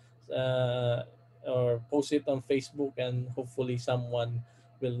in, uh, or post it on Facebook, and hopefully someone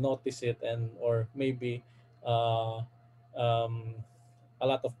will notice it, and or maybe uh, um, a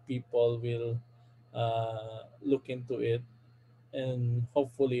lot of people will look into it, and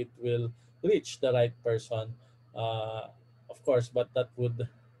hopefully it will reach the right person. Uh, of course, but that would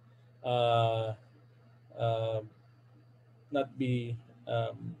uh, uh, not be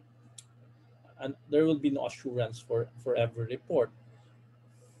and there will be no assurance for every report.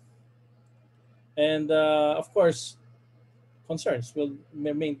 And of course, concerns will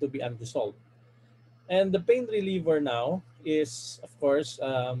remain to be unresolved. And the pain reliever now is, of course,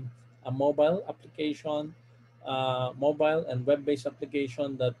 a mobile application, mobile and web-based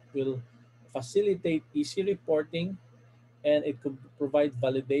application that will facilitate easy reporting, and it could provide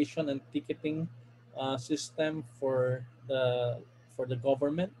validation and ticketing system for the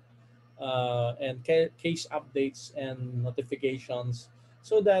government, and case updates and notifications,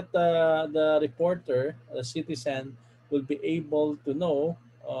 so that the reporter, the citizen, will be able to know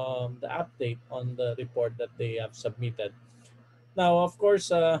the update on the report that they have submitted. Now, of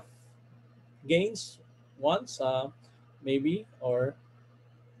course, gains once, maybe, or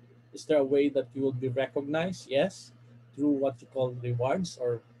is there a way that you will be recognized? Yes, through what you call rewards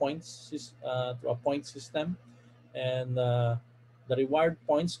or points, through a point system. And the reward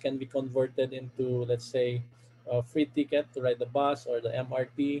points can be converted into, let's say, a free ticket to ride the bus or the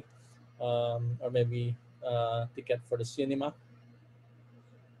MRT, or maybe ticket for the cinema.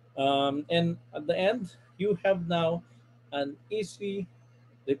 And at the end, you have now an easy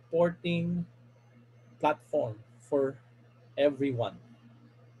reporting platform for everyone.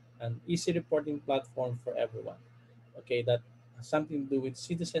 An easy reporting platform for everyone. Okay, that has something to do with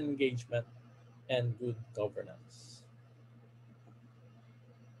citizen engagement and good governance.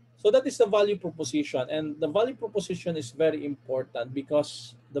 So that is the value proposition. And the value proposition is very important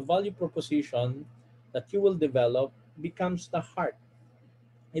because the value proposition that you will develop becomes the heart.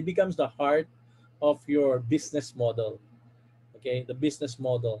 It becomes the heart of your business model. Okay, the business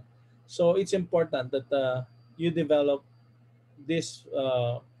model. So it's important that you develop this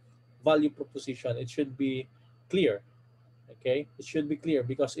value proposition. It should be clear. Okay, it should be clear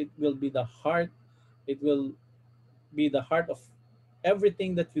because it will be the heart. It will be the heart of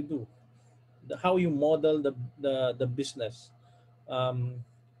everything that you do, how you model the business. um,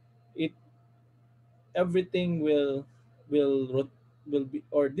 it Everything will be,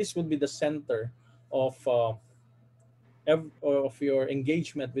 or this will be the center of or of your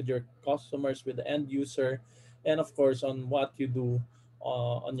engagement with your customers, with the end user, and of course on what you do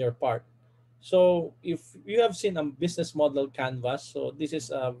on your part. So if you have seen a business model canvas, so this is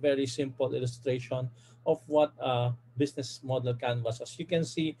a very simple illustration of what a business model canvas. As you can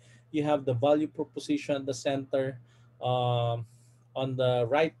see, you have the value proposition, the center. Um, on the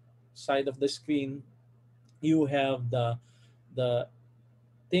right side of the screen, you have the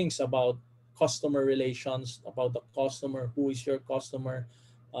things about customer relations, about the customer, who is your customer,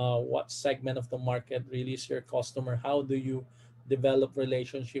 what segment of the market really is your customer, how do you develop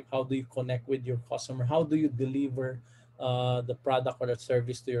relationship, how do you connect with your customer, how do you deliver the product or the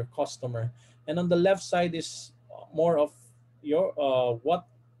service to your customer. And on the left side is more of your what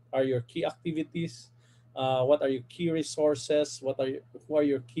are your key activities, what are your key resources, who are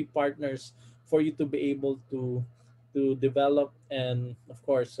your key partners for you to be able to develop and of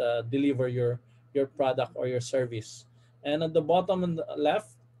course deliver your product or your service. And at the bottom and the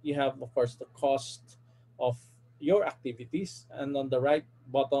left, you have of course the cost of your activities, and on the right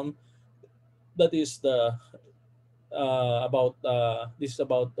bottom, that is the about this is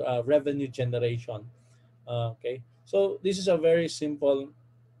about revenue generation. Okay, so this is a very simple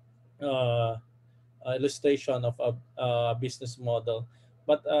uh, illustration of a business model,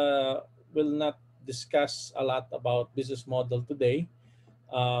 but we'll not discuss a lot about business model today.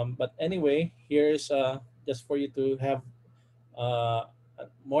 But anyway, here's just for you to have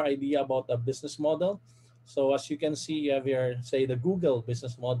more idea about the business model. So as you can see, you have here, say, the Google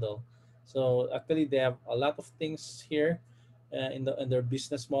business model. So actually, they have a lot of things here in their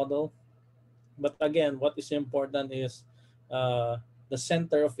business model. But again, what is important is the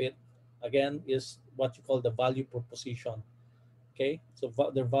center of it. Again, is what you call the value proposition. Okay, so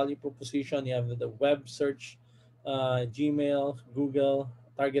their value proposition, you have the web search, Gmail, Google,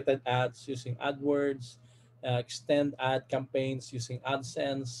 targeted ads using AdWords, extend ad campaigns using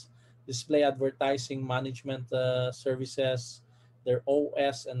AdSense, display advertising management services, their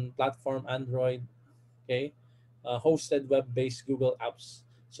OS and platform Android, okay, hosted web-based Google apps.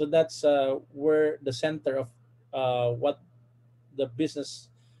 So that's where the center of what the business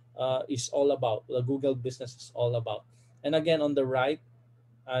is all about. The Google business is all about. And again, on the right,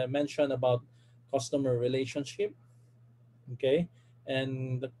 I mentioned about customer relationship, okay,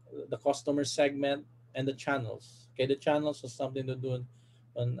 and the customer segment and the channels. Okay, the channels has something to do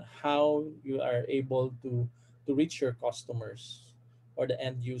on how you are able to reach your customers or the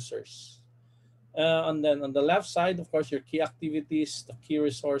end users. And then on the left side, of course, your key activities, the key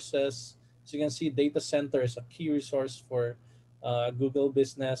resources. So you can see data center is a key resource for Google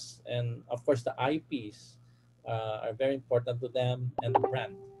business, and of course the IPs are very important to them, and the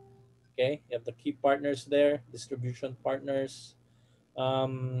brand. Okay, you have the key partners there, distribution partners.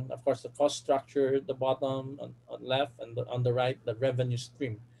 Of course, the cost structure, the bottom on left, and on the right, the revenue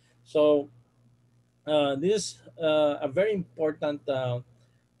stream. So this is a very important uh,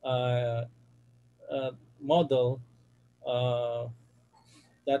 model uh,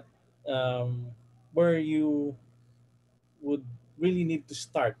 that where you would really need to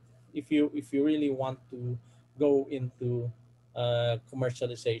start if you really want to go into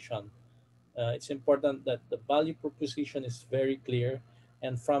commercialization. It's important that the value proposition is very clear,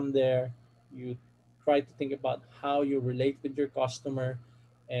 and from there, you try to think about how you relate with your customer,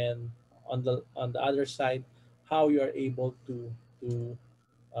 and on the other side, how you are able to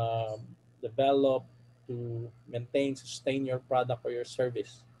develop, to maintain, sustain your product or your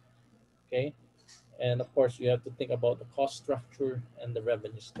service. Okay, and of course, you have to think about the cost structure and the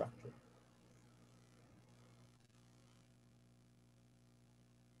revenue structure.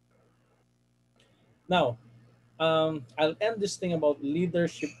 Now, I'll end this thing about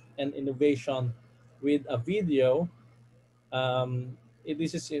leadership and innovation with a video.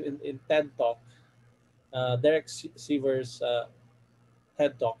 This is in TED Talk, Derek Siever's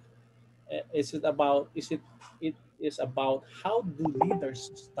TED Talk. Is it about? Is it? It is about how do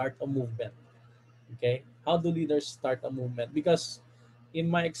leaders start a movement? Okay, how do leaders start a movement? Because in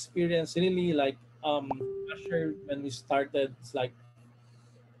my experience, really, like Usher, when we started, it's like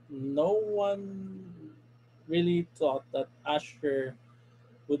no one really thought that Usher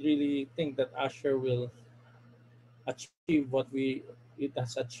would really think that Usher will achieve what we it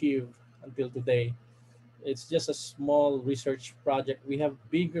has achieved until today. It's just a small research project. We have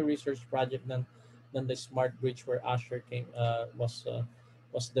bigger research project than the smart bridge where Usher came was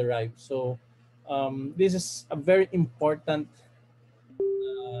derived. So this is a very important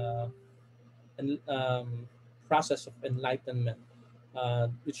uh, process of enlightenment,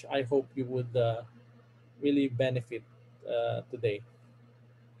 which I hope you would really benefit today.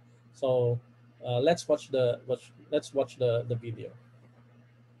 So let's watch the video.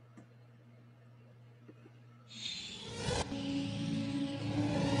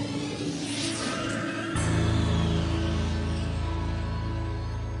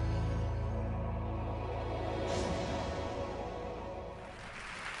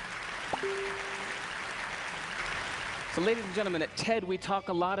 So ladies and gentlemen, at TED we talk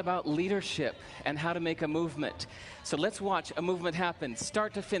a lot about leadership and how to make a movement. So let's watch a movement happen,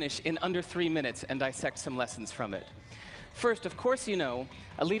 start to finish, in under 3 minutes and dissect some lessons from it. First, of course you know,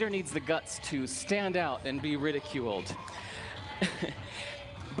 a leader needs the guts to stand out and be ridiculed.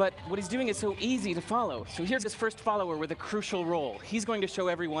 But what he's doing is so easy to follow. So here's his first follower with a crucial role. He's going to show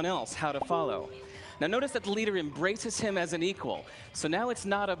everyone else how to follow. Now notice that the leader embraces him as an equal. So now it's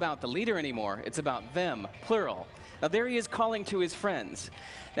not about the leader anymore, it's about them, plural. Now there he is calling to his friends.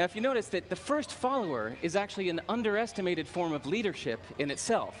 Now if you notice that the first follower is actually an underestimated form of leadership in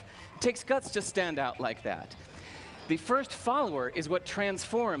itself. It takes guts to stand out like that. The first follower is what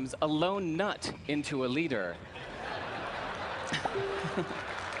transforms a lone nut into a leader.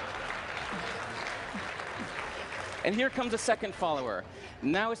 And here comes a second follower.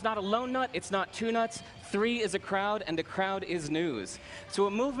 Now it's not a lone nut, it's not two nuts, 3 is a crowd, and a crowd is news. So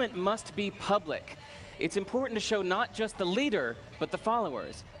a movement must be public. It's important to show not just the leader, but the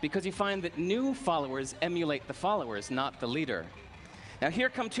followers, because you find that new followers emulate the followers, not the leader. Now here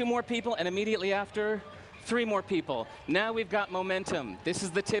come 2 more people, and immediately after, 3 more people. Now we've got momentum. This is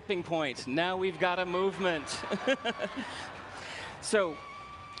the tipping point. Now we've got a movement. So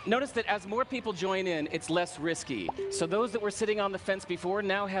notice that as more people join in, it's less risky. So those that were sitting on the fence before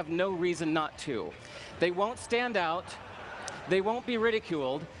now have no reason not to. They won't stand out, they won't be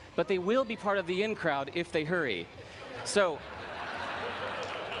ridiculed, but they will be part of the in crowd if they hurry. So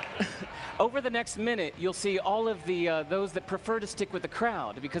over the next minute, you'll see all of the those that prefer to stick with the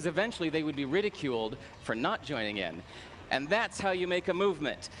crowd, because eventually they would be ridiculed for not joining in. And that's how you make a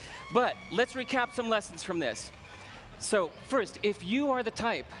movement. But let's recap some lessons from this. So first, if you are the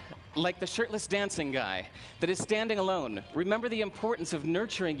type, like the shirtless dancing guy, that is standing alone, remember the importance of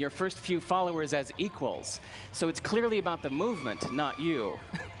nurturing your first few followers as equals. So it's clearly about the movement, not you.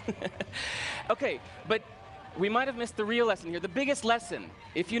 Okay, but we might have missed the real lesson here. The biggest lesson,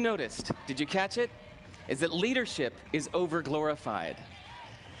 if you noticed, did you catch it? Is that leadership is over-glorified.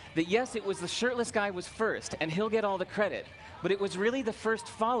 That yes, it was the shirtless guy was first, and he'll get all the credit, but it was really the first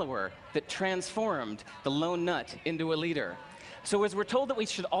follower that transformed the lone nut into a leader. So as we're told that we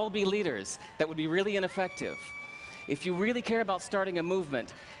should all be leaders, that would be really ineffective. If you really care about starting a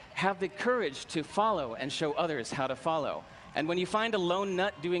movement, have the courage to follow and show others how to follow. And when you find a lone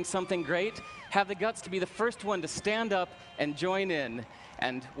nut doing something great, have the guts to be the first one to stand up and join in.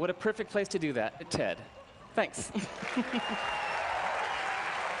 And what a perfect place to do that at TED. Thanks.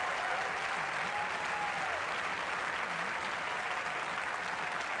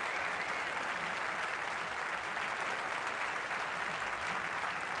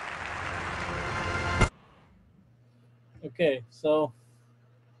 Okay, so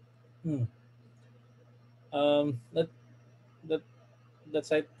that that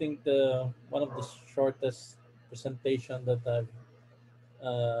that's I think the one of the shortest presentation that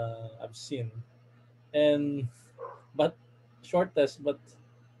I've seen, and but shortest but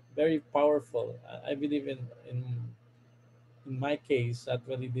very powerful. I believe in my case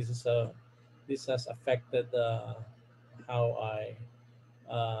actually this has affected how I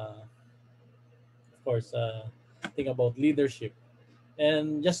of course think about leadership.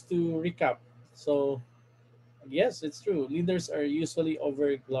 And just to recap, so yes, it's true. Leaders are usually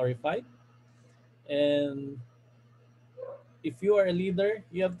over glorified, and if you are a leader,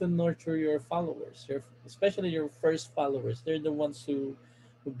 you have to nurture your followers, especially your first followers. They're the ones who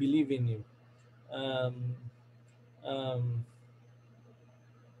believe in you. Um, um,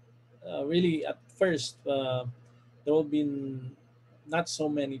 Really, at first, there will be not so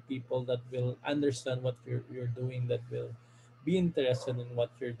many people that will understand what you're doing, that will be interested in what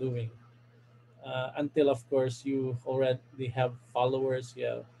you're doing. Until, of course, you already have followers, you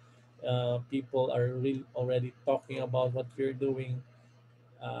have people are really already talking about what you're doing,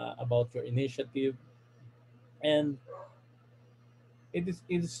 about your initiative. And it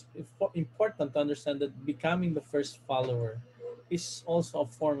is important to understand that becoming the first follower is also a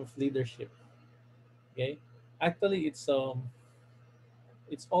form of leadership. Okay, actually, it's also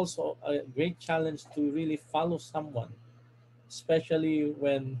a great challenge to really follow someone, especially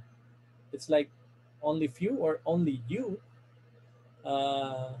when it's like only few or only you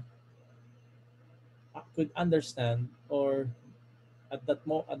uh, could understand, or at that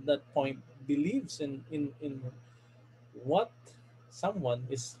point believes in what someone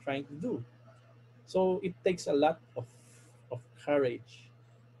is trying to do. So it takes a lot of courage.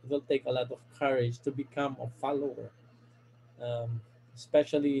 It will take a lot of courage to become a follower, um,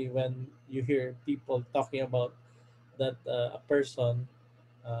 especially when you hear people talking about that a person,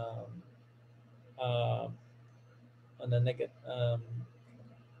 um, uh, on a negative,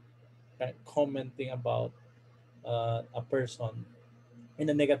 commenting about a person in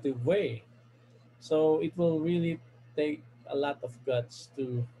a negative way. So it will really take a lot of guts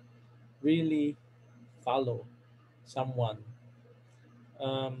to really follow someone.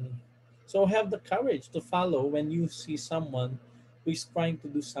 Um, so have the courage to follow when you see someone who is trying to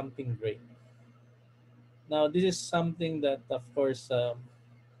do something great. Now, this is something that, of course,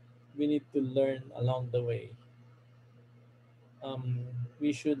 we need to learn along the way. Um,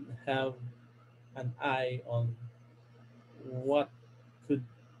 we should have an eye on what could,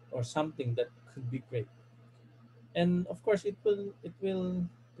 or something that could be great. And of course, it will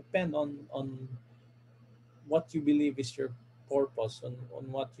depend on what you believe is your purpose, on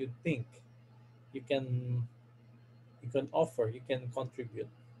what you think you can you can offer, you can contribute,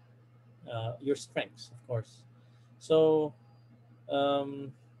 your strengths, of course. So,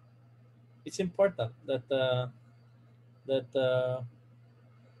 um, it's important that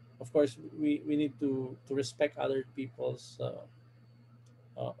of course we need to respect other people's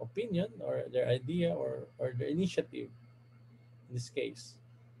opinion, or their idea, or their initiative in this case.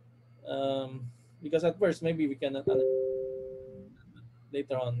 um, because at first maybe we cannot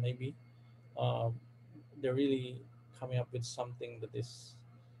later on, maybe um, they're really coming up with something that is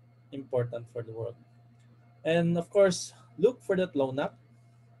important for the world. And of course, look for that loan up,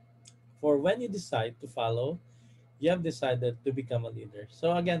 for when you decide to follow, you have decided to become a leader.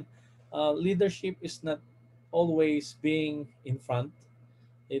 So again, leadership is not always being in front.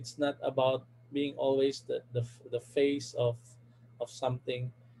 It's not about being always the face of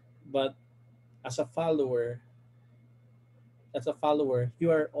something, but as a follower,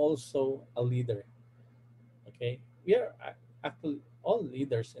 you are also a leader. Okay, we are actually all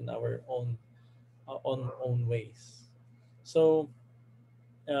leaders in our own ways. So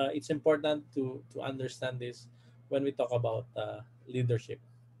it's important to understand this when we talk about leadership.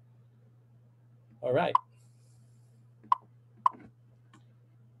 All right.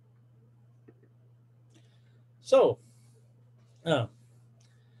 So uh,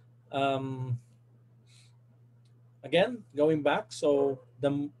 um, again, going back, so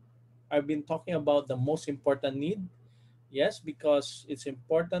I've been talking about the most important need. Yes, because it's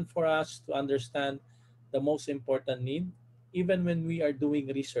important for us to understand the most important need. Even when we are doing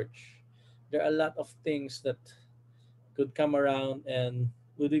research, there are a lot of things that could come around and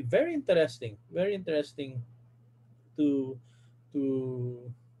would be very interesting to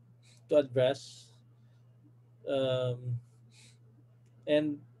to to address. Um,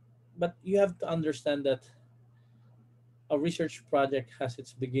 and but you have to understand that a research project has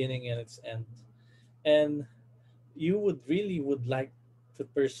its beginning and its end, and you would like to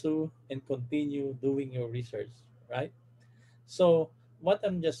pursue and continue doing your research, right? So what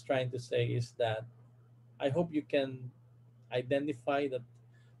I'm just trying to say is that I hope you can identify that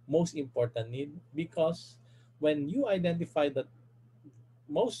most important need, because when you identify that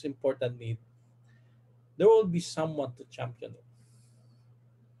most important need, there will be someone to champion it.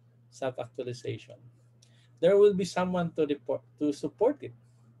 Self actualization. There will be someone to support it.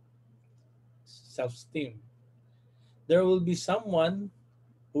 Self esteem. There will be someone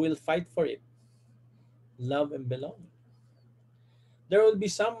who will fight for it. Love and belonging. There will be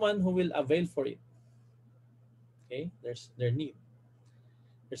someone who will avail for it. Okay, there's their need,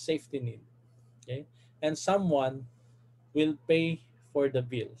 their safety need. Okay, and someone will pay for the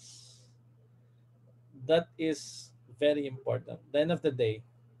bills. That is very important. At the end of the day,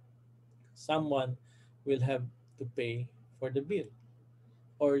 someone will have to pay for the bill,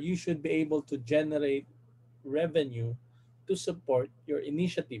 or you should be able to generate revenue to support your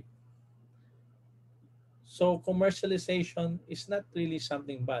initiative. So commercialization is not really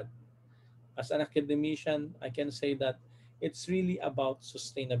something bad. As an academician, I can say that it's really about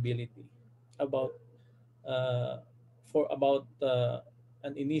sustainability, about uh,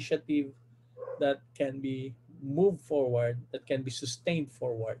 an initiative that can be moved forward, that can be sustained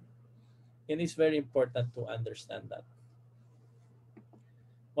forward, and it's very important to understand that.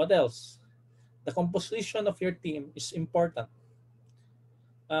 What else? The composition of your team is important.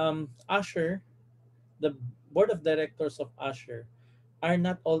 Usher, the board of directors of Usher, are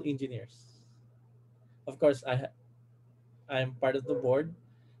not all engineers. Of course, I'm part of the board.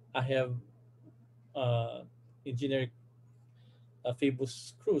 I have uh, engineer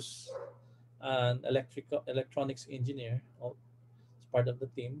Phoebus Cruz, an electronics engineer, as part of the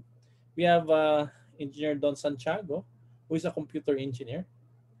team. We have engineer Don Santiago, who is a computer engineer.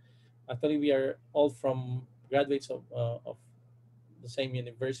 Actually, we are all from graduates of the same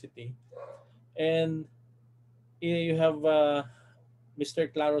university. And you have Mr.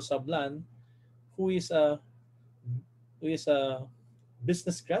 Claro Sablan, who is a who is a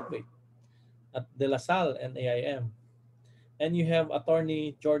business graduate at De La Salle and AIM. And you have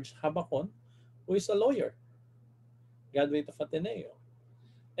attorney George Habacon, who is a lawyer, graduate of Ateneo.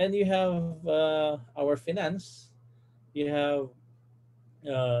 And you have our finance. You have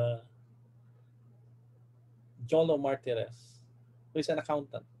uh, Jolo Martirez, who is an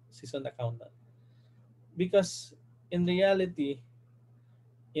accountant, seasoned accountant. Because in reality,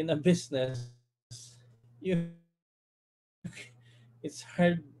 in a business, you it's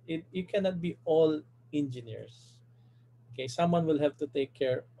hard. You cannot be all engineers. Okay, someone will have to take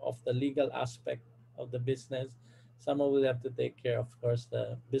care of the legal aspect of the business. Someone will have to take care, of course,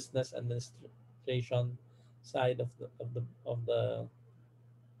 the business administration side of the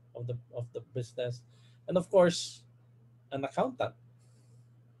business, and of course, an accountant.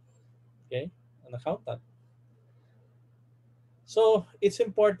 Okay, an accountant. So it's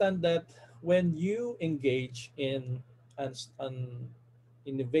important that when you engage in an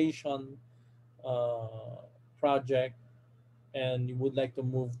innovation uh, project and you would like to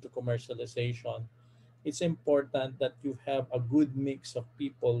move to commercialization, it's important that you have a good mix of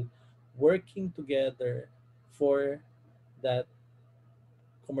people working together for that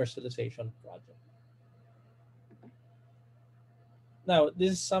commercialization project. Now,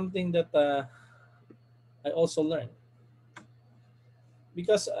 this is something that I also learned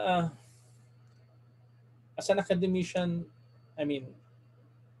because as an academician, I mean,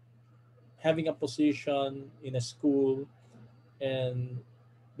 having a position in a school and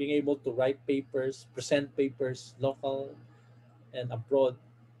being able to write papers, present papers, local and abroad,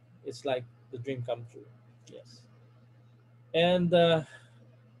 it's like the dream come true. Yes. And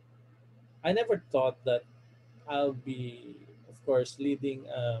I never thought that I'll be, of course, leading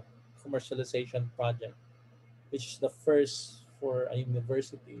a commercialization project, which is the first for a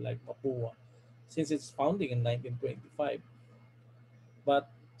university like Papua, since its founding in 1925. But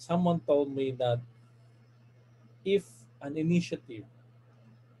someone told me that if an initiative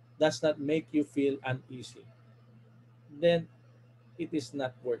does not make you feel uneasy, then it is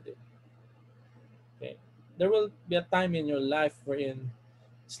not worth it. Okay. There will be a time in your life wherein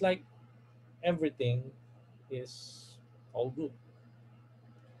it's like everything is all good.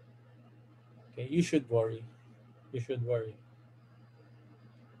 Okay. You should worry. You should worry.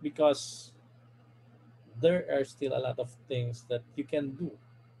 Because there are still a lot of things that you can do.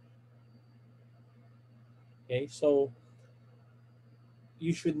 Okay. So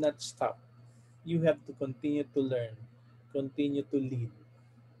you should not stop. You have to continue to learn, continue to lead.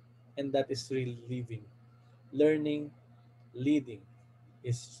 And that is really living. Learning, leading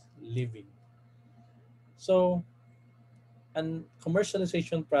is living. So and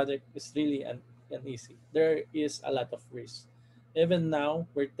commercialization project is really an easy. There is a lot of risk. Even now,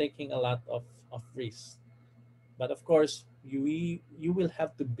 we're taking a lot of risk. But of course, you will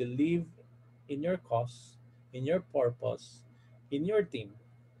have to believe in your cause, in your purpose, in your team.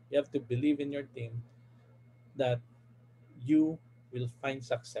 You have to believe in your team that you will find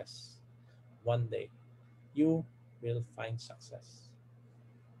success one day. You will find success.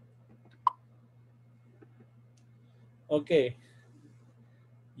 Okay,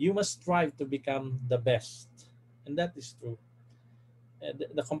 you must strive to become the best. And that is true.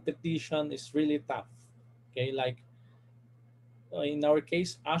 The competition is really tough. Okay, like In our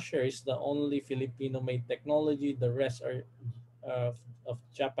case, Usher is the only Filipino-made technology. The rest are of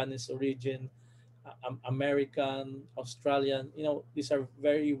Japanese origin, American, Australian. These are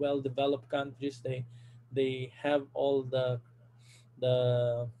very well-developed countries. They have all the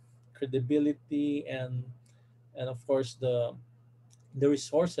credibility and of course the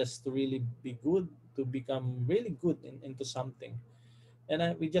resources to really be good, to become really good into something.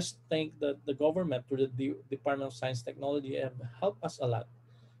 And we just think that the government through the Department of Science Technology have helped us a lot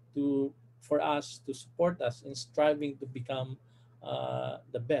to for us to support us in striving to become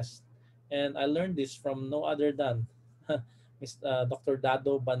the best. And I learned this from no other than Dr.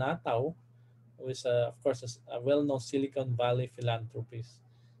 Dado Banatao, who is, of course, a well-known Silicon Valley philanthropist.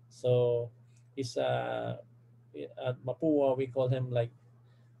 So he's at Mapua, we call him like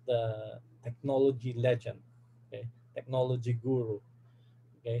the technology legend, okay, technology guru.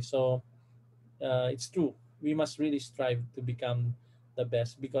 Okay, so it's true. We must really strive to become the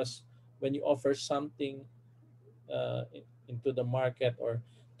best, because when you offer something into the market or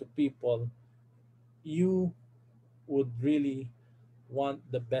to people, you would really want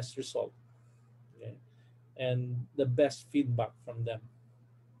the best result, okay, and the best feedback from them.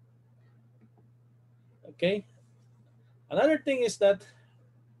 Okay. Another thing is that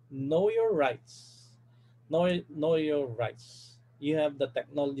know your rights. Know your rights. You have the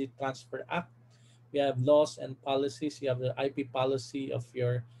Technology Transfer Act. You have laws and policies. You have the IP policy of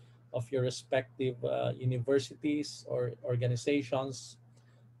your respective universities or organizations.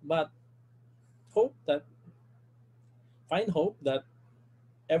 But hope that hope that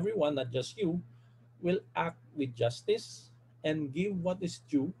everyone, not just you, will act with justice and give what is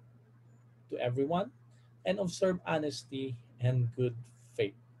due to everyone and observe honesty and good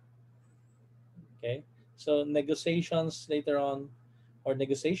faith. Okay, so negotiations later on, or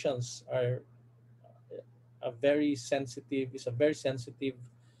negotiations are a very sensitive is a very sensitive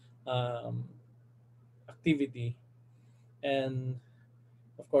um, activity, and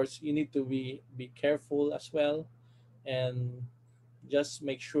of course you need to be careful as well, and just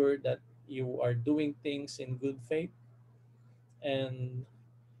make sure that you are doing things in good faith. And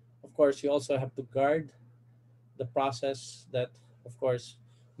of course you also have to guard the process, that of course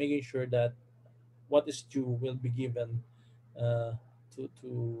making sure that what is due will be given uh, to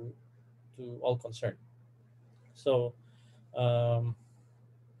to to all concerned. So um,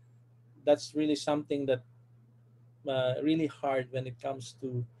 that's really something that really hard when it comes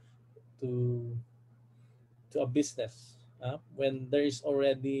to to a business, when there is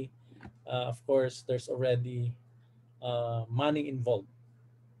already of course there's already money involved.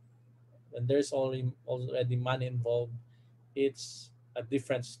 When there's already money involved, it's a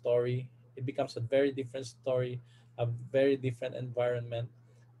different story. It becomes a very different story, a very different environment.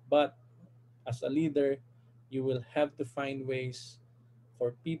 But as a leader, you will have to find ways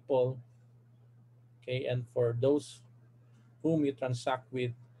for people, okay, and for those whom you transact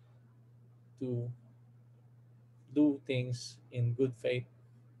with, to do things in good faith,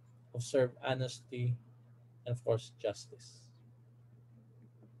 observe honesty, and of course justice.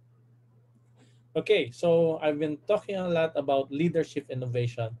 Okay, so I've been talking a lot about leadership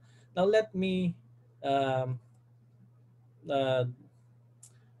innovation. Now let me um, uh,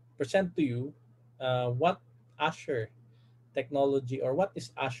 present to you what Azure technology, or what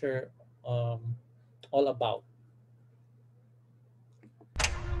is Azure um, all about.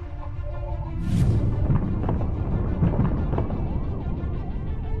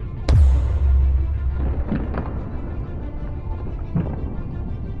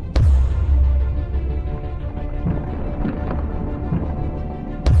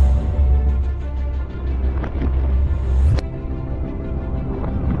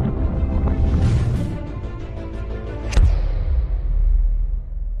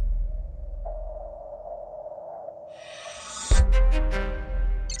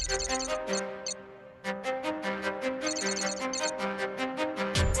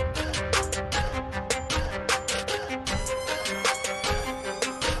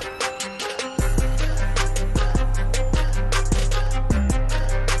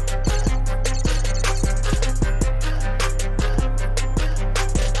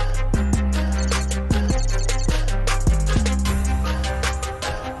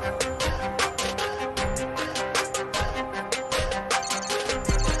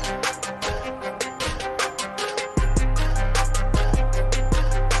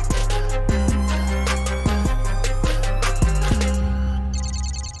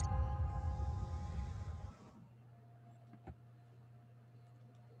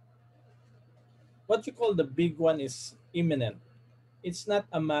 What you call the big one is imminent. It's not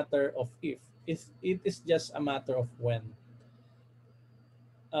a matter of if, it is just a matter of when.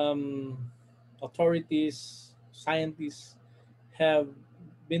 um, authorities, scientists have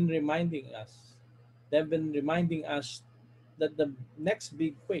been reminding us. They've been reminding us that the next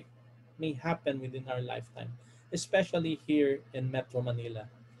big quake may happen within our lifetime, especially here in Metro Manila.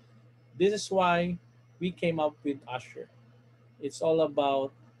 This is why we came up with Usher. It's all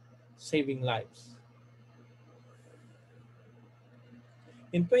about saving lives.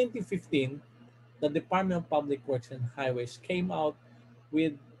 In 2015, the Department of Public Works and Highways came out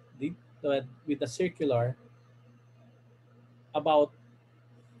with with a circular about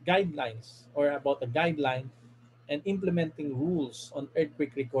guidelines or about a guideline and implementing rules on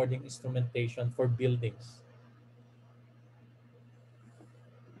earthquake recording instrumentation for buildings.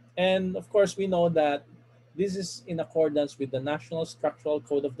 And of course, we know that this is in accordance with the National Structural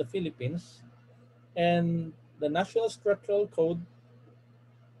Code of the Philippines. And the National Structural Code,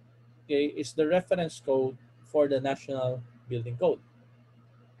 okay, is the reference code for the National Building Code.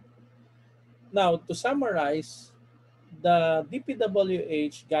 Now, to summarize, the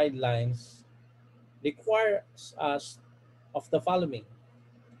DPWH guidelines requires us of the following.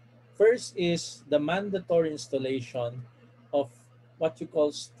 First is the mandatory installation of what you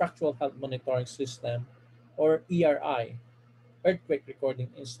call structural health monitoring system, or ERI, earthquake recording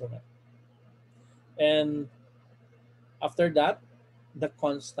instrument. And after that, the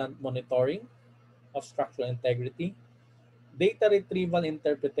constant monitoring of structural integrity, data retrieval,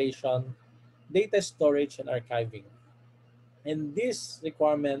 interpretation, data storage, and archiving. And this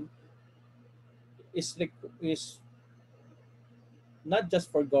requirement is not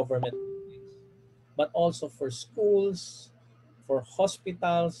just for government buildings, but also for schools, for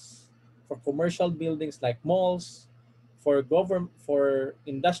hospitals, for commercial buildings like malls, for for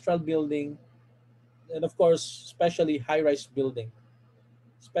industrial building, and of course, especially high-rise building,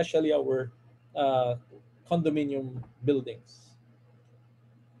 especially our uh, condominium buildings.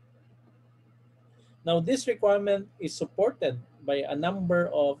 Now, this requirement is supported by a number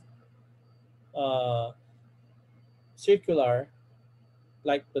of uh, circular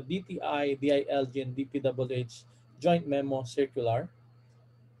like the DTI, DILG, and DPWH Joint Memo Circular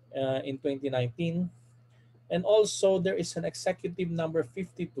in 2019. And also, there is an executive number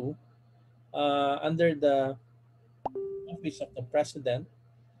 52 under the Office of the President.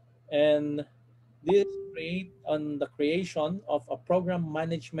 And this create on the creation of a program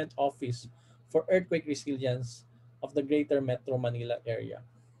management office for earthquake resilience of the greater Metro Manila area.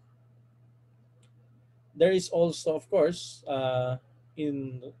 There is also, of course,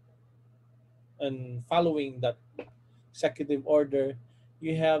 in and following that executive order,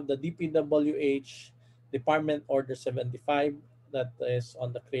 you have the DPWH Department Order 75 that is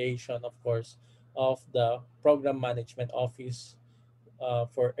on the creation, of course, of the Program Management Office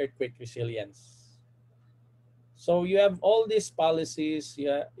for Earthquake Resilience. So you have all these policies.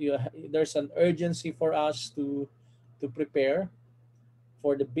 There's an urgency for us to prepare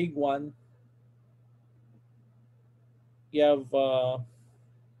for the big one. You have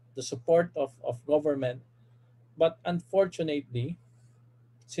the support of government, but unfortunately,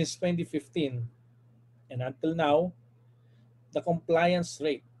 since 2015 and until now, the compliance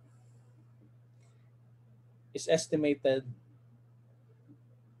rate is estimated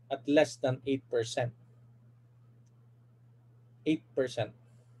at less than 8%. 8%.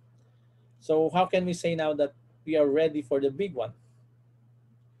 So how can we say now that we are ready for the big one?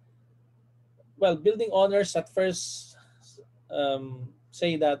 Well, building owners at first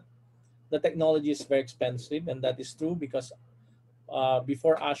say that the technology is very expensive, and that is true because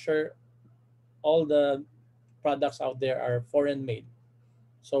before Asher, all the products out there are foreign made.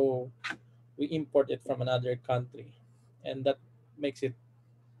 So we import it from another country, and that makes it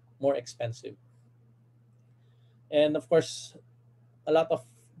more expensive. And of course, a lot of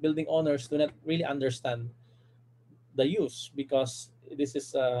building owners do not really understand the use because this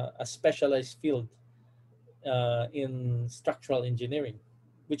is a specialized field in structural engineering,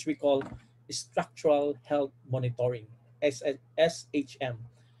 which we call structural health monitoring, SHM.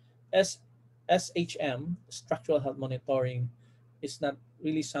 S- SHM, structural health monitoring, is not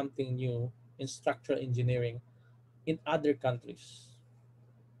really something new in structural engineering in other countries.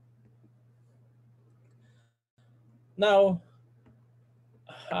 Now,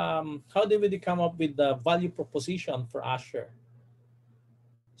 how did we come up with the value proposition for Azure?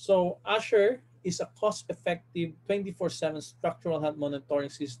 So Azure is a cost-effective 24/7 structural health monitoring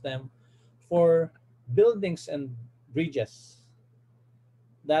system for buildings and bridges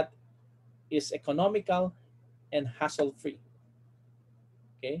that is economical and hassle-free.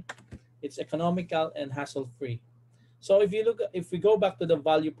 Okay, it's economical and hassle-free. So if we go back to the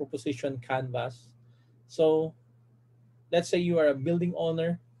value proposition canvas, so let's say you are a building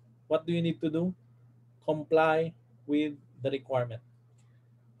owner. What do you need to do? Comply with the requirement.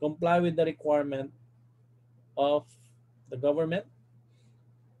 Comply with the requirement of the government,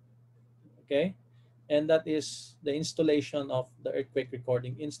 okay? And that is the installation of the earthquake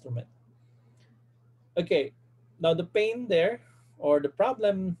recording instrument. Okay, now the pain there or the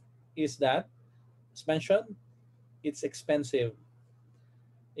problem is that, as mentioned, it's expensive.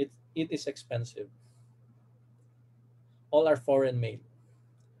 It is expensive. All are foreign made.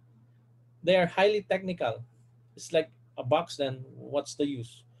 They are highly technical. It's like a box, then what's the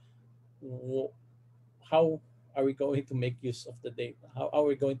use? Wh- How are we going to make use of the data? How are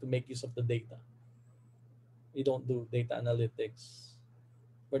we going to make use of the data? We don't do data analytics.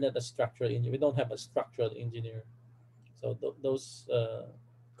 We're not a structural engineer. We don't have a structural engineer. So those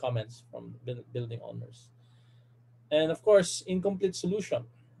comments from building owners. And of course, incomplete solution.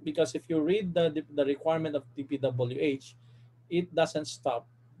 Because if you read the requirement of DPWH, it doesn't stop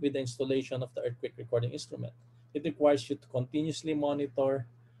with the installation of the earthquake recording instrument. It requires you to continuously monitor,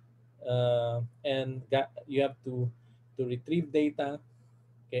 and you have to retrieve data,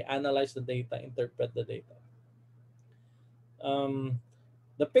 okay, analyze the data, interpret the data. Um,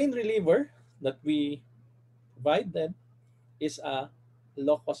 the pain reliever that we provided is a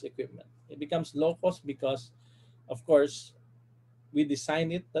low cost equipment. It becomes low cost because, of course, we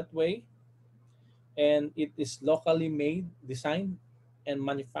design it that way, and it is locally made, designed, and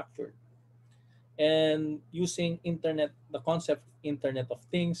manufactured. And using internet, the concept of Internet of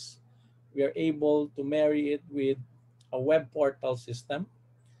Things, we are able to marry it with a web portal system.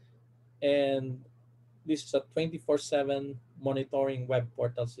 And this is a 24/7 monitoring web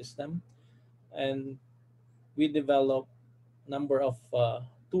portal system. And we develop number of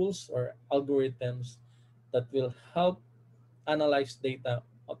tools or algorithms that will help analyze data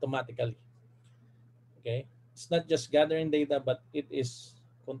automatically. Okay, it's not just gathering data, but it is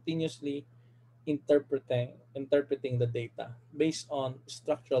continuously interpreting the data based on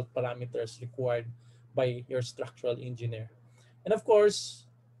structural parameters required by your structural engineer. And of course,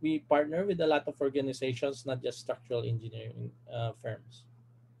 we partner with a lot of organizations, not just structural engineering firms.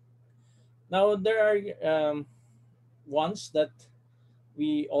 Now there are ones that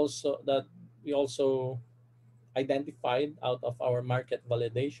we also identified out of our market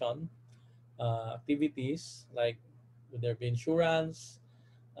validation activities, like would there be insurance,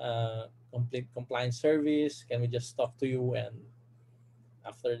 complete compliance service? Can we just talk to you and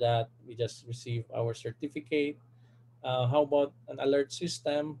after that we just receive our certificate? How about an alert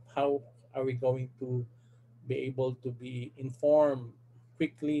system? How are we going to be able to be informed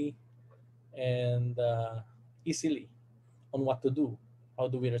quickly and easily on what to do? How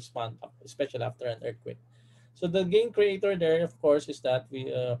do we respond, especially after an earthquake? So the game creator there, of course, is that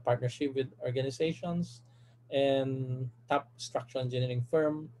we partnership with organizations and top structural engineering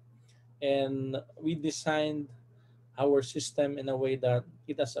firm, and we designed our system in a way that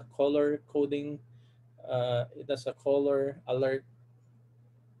it has a color coding, it has a color alert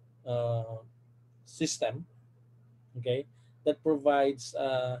uh, system, okay, that provides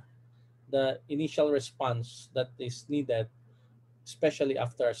the initial response that is needed, especially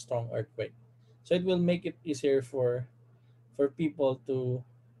after a strong earthquake. So it will make it easier for people to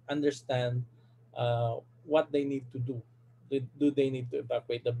understand what they need to do. Do they need to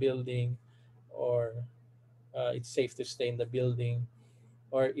evacuate the building, or it's safe to stay in the building,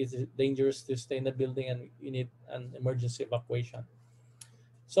 or is it dangerous to stay in the building and you need an emergency evacuation?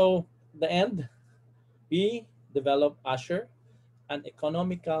 So the end, we develop Usher, an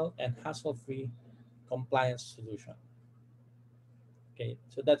economical and hassle-free compliance solution. Okay,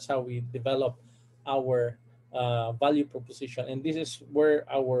 so that's how we develop our value proposition, and this is where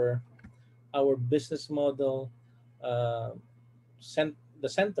our business model, uh, the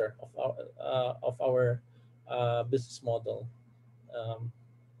center of our business model, um,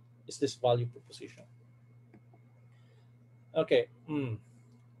 is this value proposition. Okay,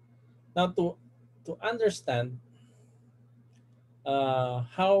 now to understand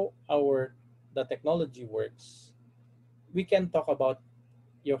how our the technology works, we can talk about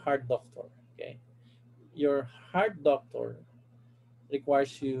your heart doctor. Okay, your heart doctor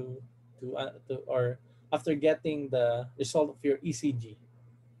requires you to or after getting the result of your ECG,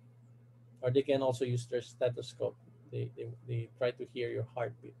 or they can also use their stethoscope. They try to hear your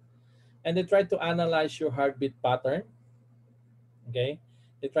heartbeat, and they try to analyze your heartbeat pattern. Okay,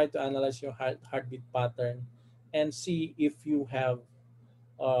 they try to analyze your heartbeat pattern and see if you have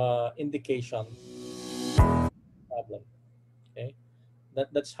indication problem. Okay,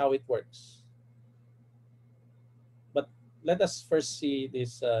 that's how it works. But let us first see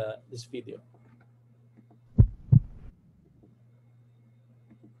this video.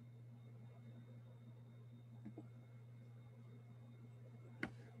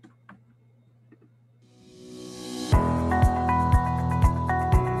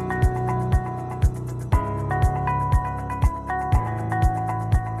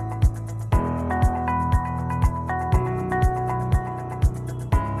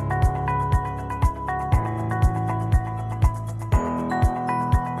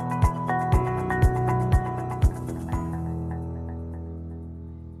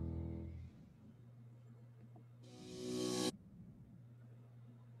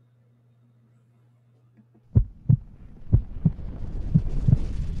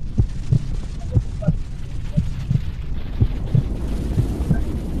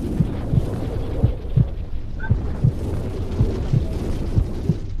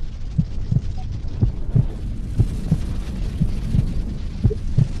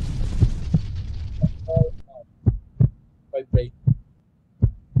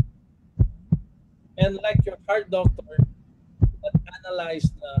 Unlike your heart doctor that analyze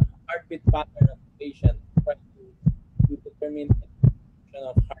the heartbeat pattern of the patient, try to determine the function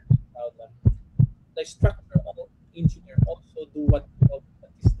of heartbeat problem, the structural engineer also do what we call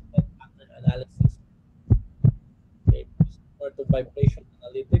statistical pattern analysis, okay, or to vibration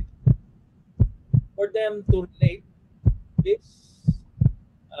analytics, for them to relate this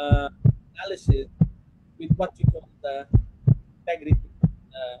uh, analysis with what you call the integrity,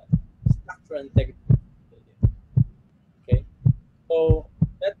 structural integrity of the building. Okay, so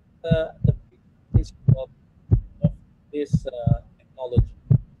that's the basic principle of this technology.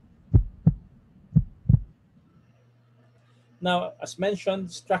 Now, as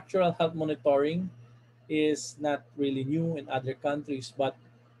mentioned, structural health monitoring is not really new in other countries, but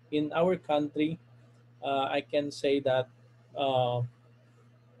in our country, I can say that uh,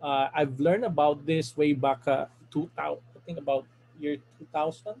 I've learned about this way back 2000, I think about year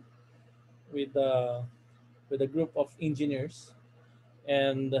 2000, with with a group of engineers,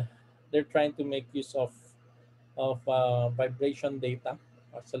 and they're trying to make use of vibration data,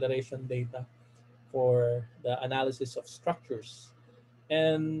 acceleration data for the analysis of structures.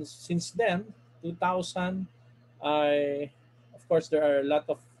 And since then, 2000, I, of course, there are a lot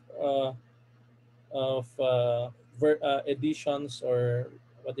uh, of editions, or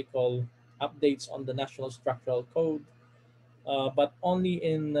what they call updates on the National Structural Code. But only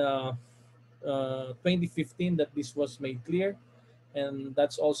in 2015 that this was made clear, and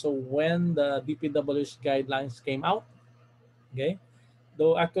that's also when the DPW's guidelines came out. Okay,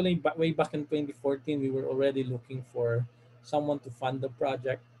 though actually way back in 2014 we were already looking for someone to fund the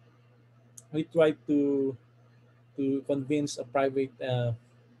project. We tried to convince a private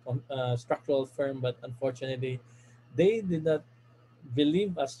structural firm, but unfortunately, they did not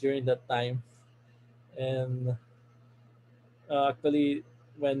believe us during that time. And actually,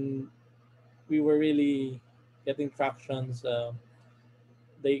 when we were really getting tractions,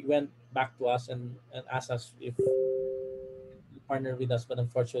 they went back to us and asked us if to partner with us, but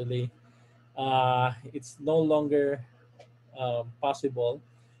unfortunately, it's no longer possible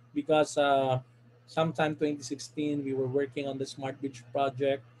because sometime 2016 we were working on the Smart Beach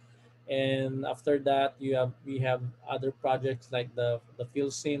project, and after that we have other projects like the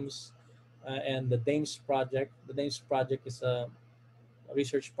field sims and the dames project. The dames project is a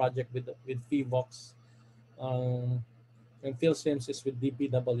research project with FIVOX, um, and field sims is with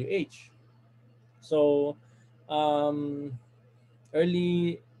DPWH. So um,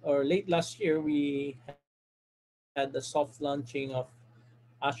 early or late last year we had the soft launching of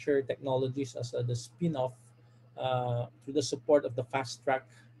Usher Technologies as the spin-off through the support of the fast track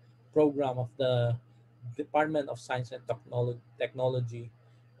program of the Department of Science and Technology,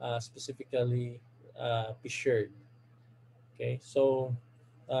 specifically PSHERD. Okay, so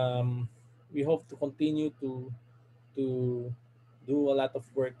um, we hope to continue to do a lot of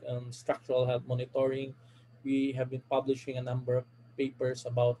work on structural health monitoring. We have been publishing a number of papers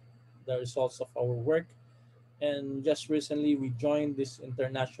about the results of our work, and just recently we joined this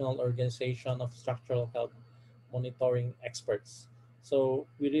international organization of structural health monitoring experts. So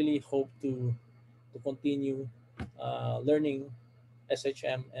we really hope to continue learning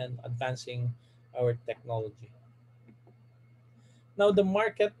SHM and advancing our technology. Now the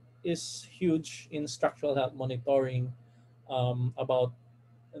market is huge in structural health monitoring. About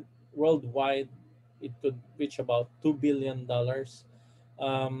worldwide, it could reach about $2 billion.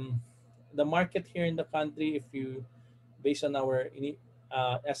 Um, the market here in the country, if you based on our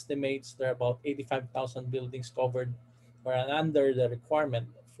estimates, there are about 85,000 buildings covered or under the requirement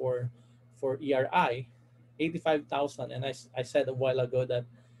for ERI, 85,000. And I said a while ago that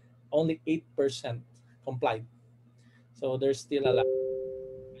only 8% complied. So there's still a lot,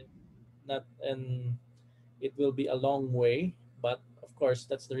 not, and it will be a long way. But of course,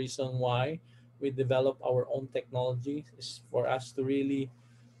 that's the reason why we develop our own technology, is for us to really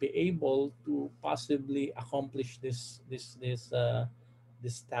be able to possibly accomplish this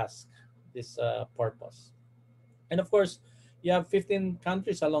task, this purpose. And of course, you have 15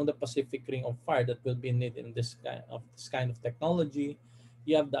 countries along the Pacific Ring of Fire that will be needing this kind of technology.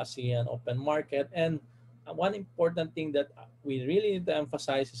 You have the ASEAN open market, and one important thing that we really need to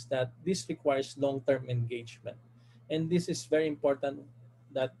emphasize is that this requires long-term engagement, and this is very important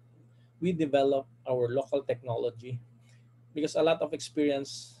that we develop our local technology, because a lot of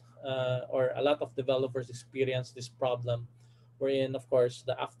experience or a lot of developers experience this problem, wherein of course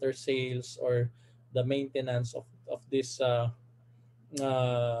the after sales or the maintenance of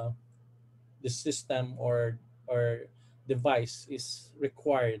uh, this system or device is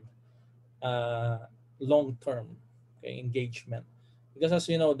required long term, okay, engagement. because as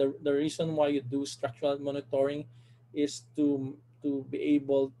you know, the reason why you do structural monitoring is to be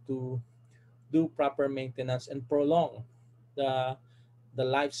able to do proper maintenance and prolong the the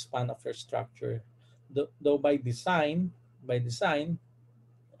lifespan of your structure. Though by design,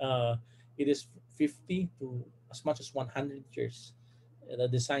 uh, it is 50 to as much as 100 years. The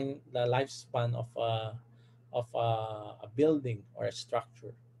lifespan of a building or a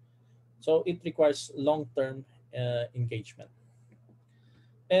structure. So it requires long-term engagement.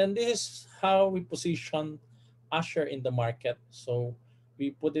 And this is how we position Usher in the market. So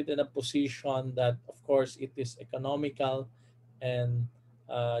we put it in a position that, of course, it is economical and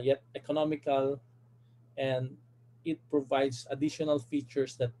yet economical, and it provides additional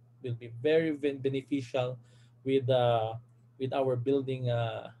features that will be very beneficial with our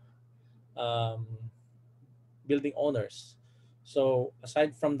um, building owners. So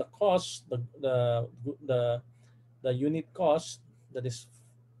aside from the cost, the the unit cost that is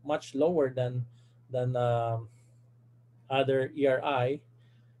much lower than other ERI.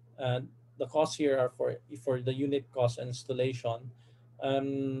 And the costs here are for the unit cost and installation.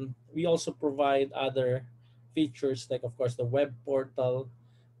 We also provide other features like, of course, the web portal,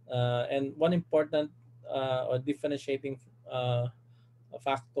 and one important or differentiating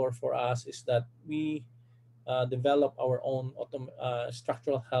factor for us is that we develop our own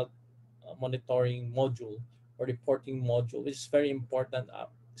structural health monitoring module or reporting module, which is very important,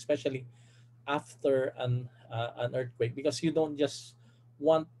 especially after an earthquake, because you don't just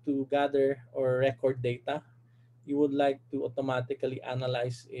want to gather or record data. You would like to automatically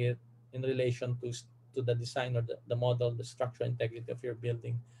analyze it in relation to the design or the model, the structural integrity of your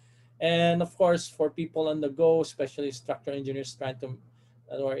building. And of course, for people on the go, especially structural engineers trying to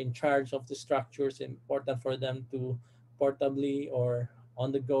that are in charge of the structures, important for them to portably or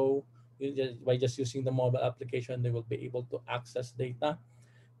on the go, by just using the mobile application, they will be able to access data.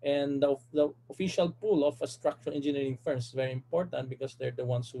 And the official pool of a structural engineering firms is very important because they're the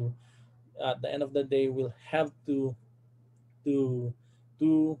ones who, at the end of the day, will have to do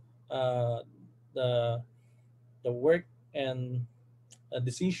the work and a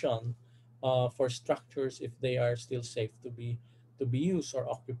decision for structures if they are still safe to be used or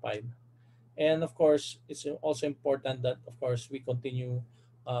occupied. And of course, it's also important that, of course, we continue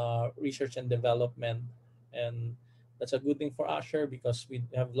research and development, and that's a good thing for Usher because we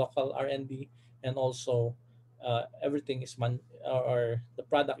have local R&D, and also everything is or the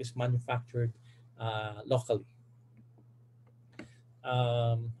product is manufactured locally.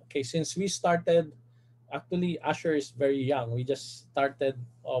 Okay, since we started, actually, Usher is very young. We just started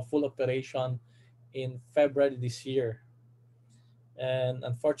full operation in February this year. And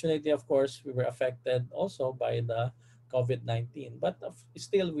unfortunately, of course, we were affected also by the COVID-19. But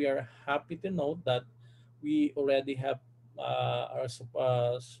still, we are happy to note that we already have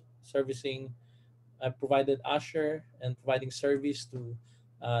servicing, provided Usher and providing service to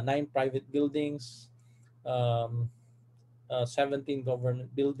 9 private buildings, um, 17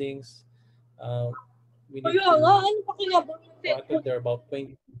 government buildings. Uh, we need to, I think there are about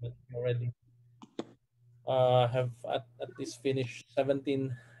 20 that already have at least finished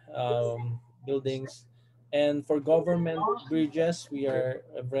 17 buildings. And for government bridges, we have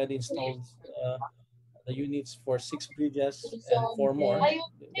already installed the units for 6 bridges and 4 more. That's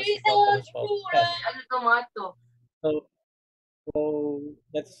the total is about 10. So, so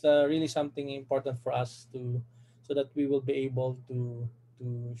that's really something important for us to, so that we will be able to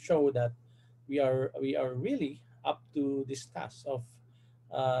show that we are really up to this task of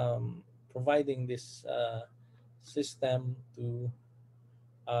providing this system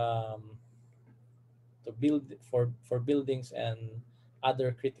um, to build for buildings and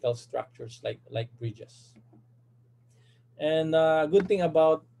other critical structures like bridges. And good thing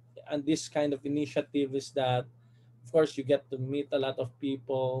about and this kind of initiative is that, of course, you get to meet a lot of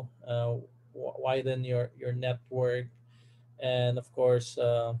people, widen your network, and of course,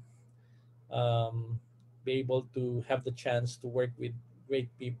 um, be able to have the chance to work with great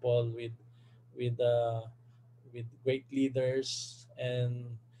people, with uh, with great leaders.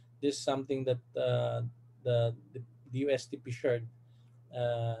 And this is something that the USTP shared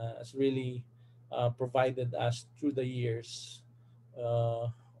has really provided us through the years, uh,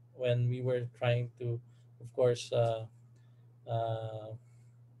 when we were trying to, of course, uh,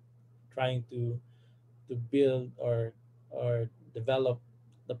 trying to build or develop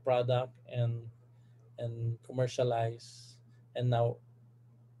the product and commercialize, and now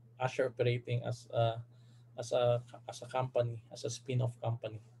Asher operating as a as a company, as a spin-off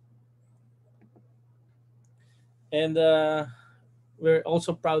company. And we're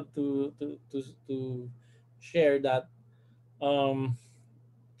also proud to share that um,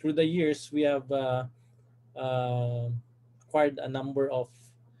 through the years, we have uh, acquired a number of,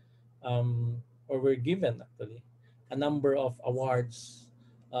 or we're given actually, a number of awards,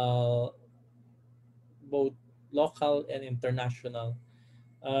 uh, both local and international.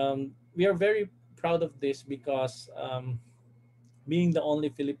 We are very proud of this because being the only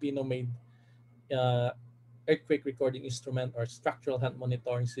Filipino-made uh, earthquake recording instrument or structural health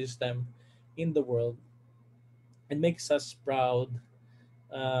monitoring system in the world, it makes us proud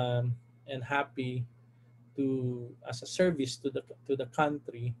and happy to as a service to the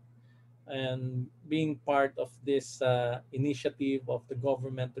country, and being part of this initiative of the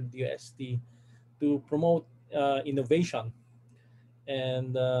government of the UST to promote innovation.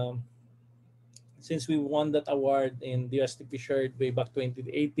 And since we won that award in the USTP shared way back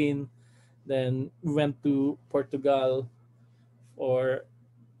 2018, then we went to Portugal for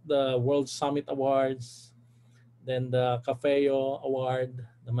the World Summit Awards, then the Cafeo Award,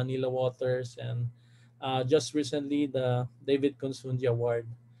 the Manila Waters, and just recently the David Consunji Award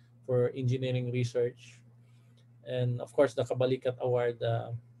for engineering research, and of course the Kabalikat Award.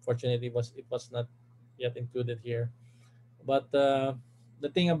 Fortunately, it was not yet included here. But the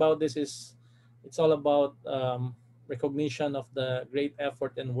thing about this is, it's all about recognition of the great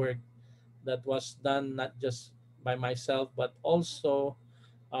effort and work that was done not just by myself but also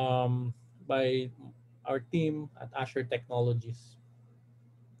by our team at Asher Technologies.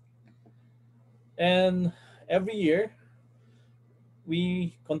 And every year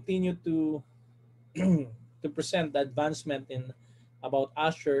we continue to to present the advancement in about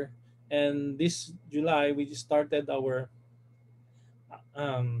Asher. And this July we just started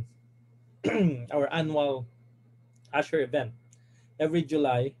um, our annual Asher event every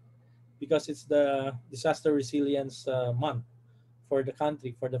July, because it's the disaster resilience month for the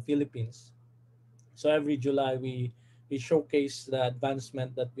country, for the Philippines. So every July we showcase the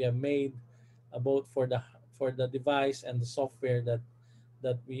advancement that we have made, both for the device and the software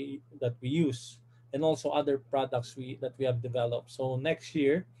that we use, and also other products that we have developed. So next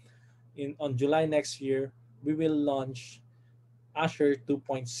year, in on July next year, we will launch Asher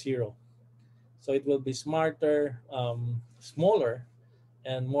 2.0. So it will be smarter, smaller,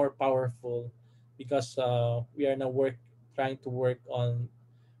 and more powerful, because we are now trying to work on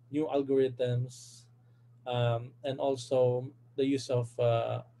new algorithms, and also the use of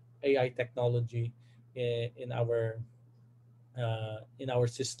AI technology in our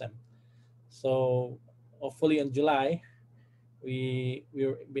system. So hopefully in July we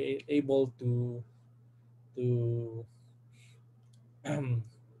will be able to to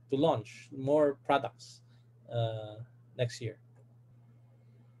launch more products next year.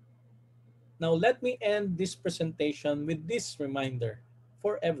 Now let me end this presentation with this reminder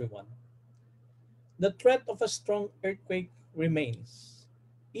for everyone. The threat of a strong earthquake remains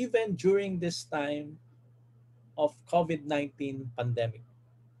even during this time of COVID-19 pandemic.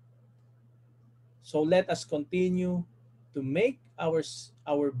 So let us continue to make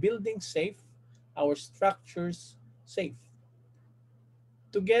our buildings safe, our structures safe.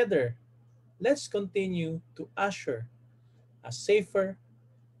 Together, let's continue to usher a safer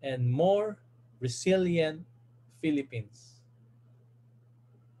and more resilient Philippines.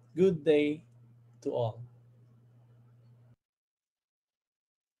 Good day to all.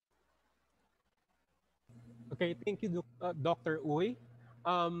 Okay, thank you, Dr. Uy.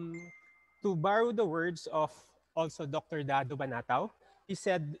 Um, to borrow the words of also Dr. Dado Banataw, he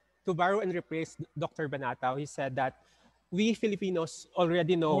said, to borrow and replace Dr. Banataw, he said that we Filipinos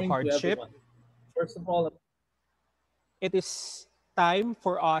already know Morning to hardship. everyone. First of all, It is time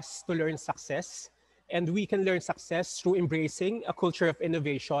for us to learn success, and we can learn success through embracing a culture of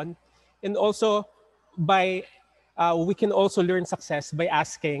innovation, and also by we can also learn success by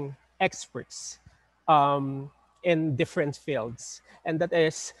asking experts um, in different fields, and that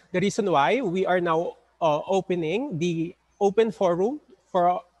is the reason why we are now opening the open forum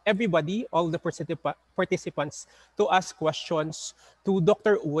for everybody, all the participants, to ask questions to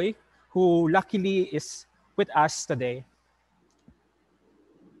Dr. Uy, who luckily is with us today.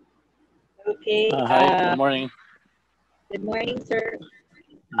 Okay. Hi, good morning. Good morning, sir.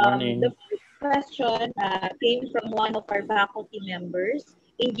 The Morning. first question came from one of our faculty members,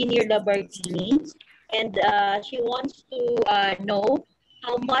 Engineer Labartini, and she wants to know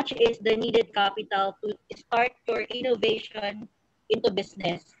how much is the needed capital to start your innovation into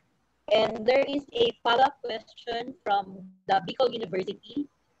business. And there is a follow-up question from the Bicol University,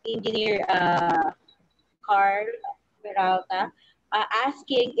 Engineer Carl Peralta,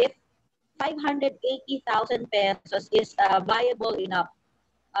 asking if 580,000 pesos is viable enough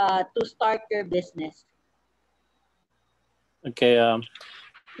to start your business. Okay.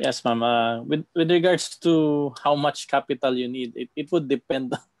 Yes, ma'am. With regards to how much capital you need, it would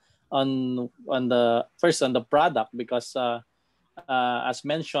depend on the first on the product, because as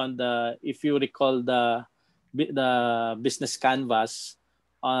mentioned, if you recall the business canvas,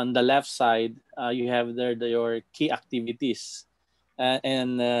 on the left side, you have there your key activities,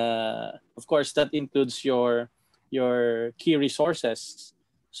 and of course that includes your key resources.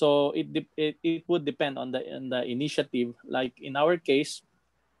 So it would depend on the initiative. Like in our case,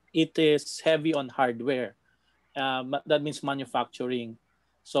 it is heavy on hardware. That means manufacturing.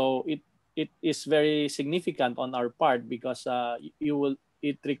 So it is very significant on our part, because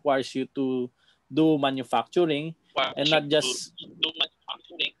it requires you to do manufacturing, and not just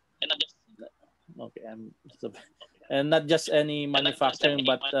okay and not just any manufacturing,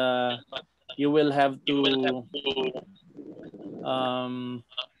 but you will have to um,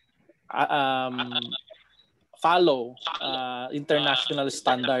 follow international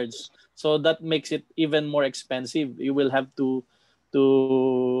standards. So that makes it even more expensive. You will have to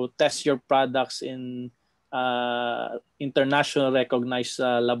test your products in international recognized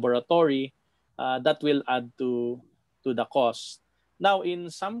laboratory. That will add to the cost. Now, in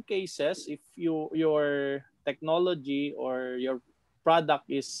some cases, if your technology or your product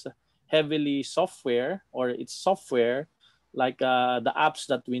is heavily software, or it's software like the apps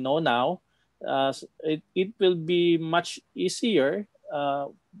that we know now, it will be much easier,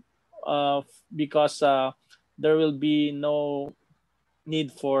 because there will be no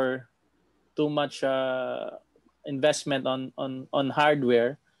need for too much investment on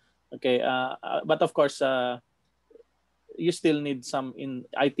hardware. Okay, but of course, you still need some in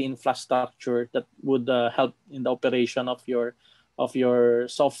IT infrastructure that would help in the operation of your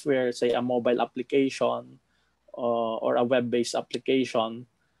software, say a mobile application or a web-based application.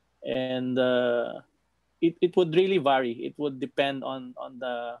 And it would really vary. It would depend on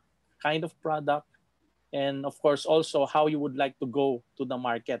the kind of product, and of course also how you would like to go to the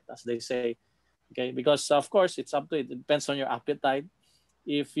market, as they say. Okay, because of course it's up to it. It depends on your appetite.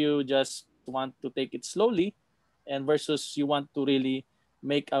 If you just want to take it slowly, and versus you want to really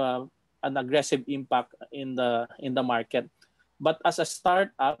make an aggressive impact in the market. But as a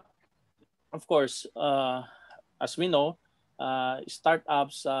startup, of course, as we know, for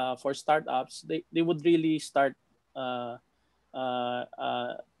startups, they would really start uh,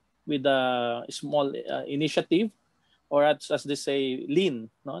 uh, with a small initiative, or as they say, lean,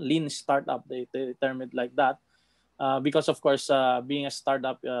 no, lean startup. They term it like that, because of course, being a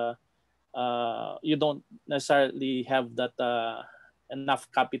startup, you don't necessarily have that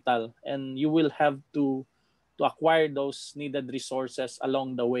enough capital, and you will have to acquire those needed resources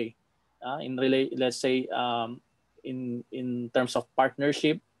along the way. Let's say, in terms of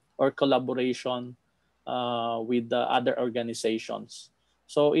partnership or collaboration with the other organizations.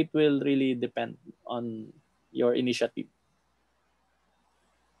 So it will really depend on your initiative.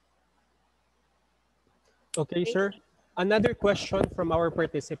 Okay, sir. Another question from our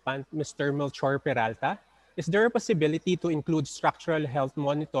participant, Mr. Melchor Peralta. Is there a possibility to include structural health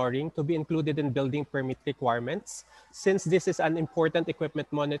monitoring to be included in building permit requirements, since this is an important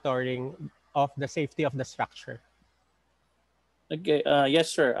equipment monitoring of the safety of the structure? Okay. Yes,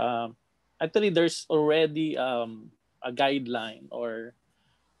 sir. Actually, there's already a guideline, or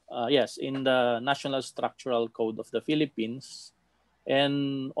yes, in the National Structural Code of the Philippines.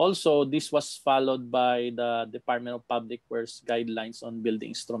 And also, this was followed by the Department of Public Works guidelines on building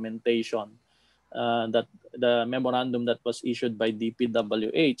instrumentation, that the memorandum that was issued by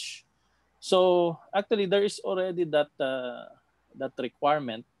DPWH. So actually, there is already that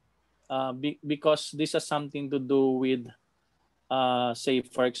requirement, because this has something to do with, say,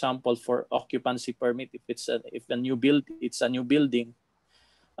 for example, for occupancy permit. If it's a new building,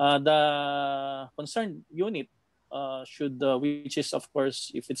 the concerned unit should, which is of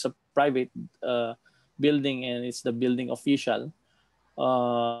course, if it's a private building and it's the building official,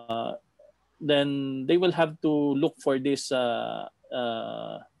 uh, then they will have to look for this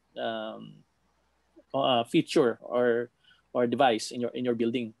um, feature or device in your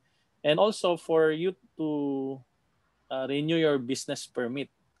building, and also for you to renew your business permit.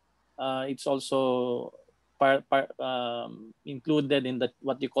 It's also included in the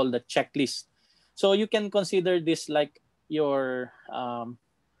what you call the checklist. So you can consider this like your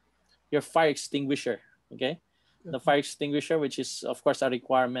fire extinguisher. Okay, the fire extinguisher, which is of course a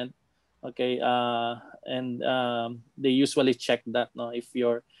requirement. Okay, and they usually check that, no, if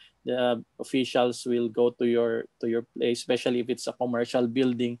the officials will go to your place, especially if it's a commercial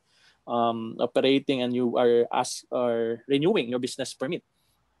building operating, and you are renewing your business permit,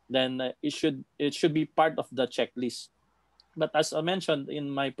 then it should be part of the checklist. But as I mentioned in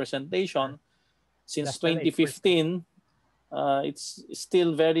my presentation, since Less than 8%. 2015, it's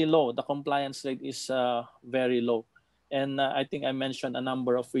still very low. The compliance rate is very low. And I think I mentioned a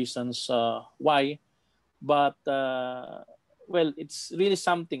number of reasons why. But, well, it's really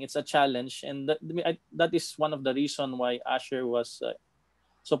something. It's a challenge. And that is one of the reasons why Usher was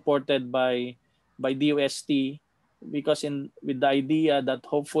supported by DOST, because with the idea that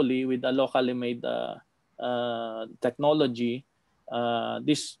hopefully with a locally made technology,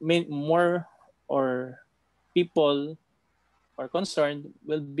 this more or people or concerned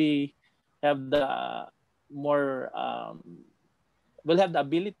have the more will have the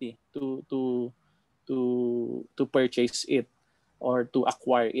ability to purchase it or to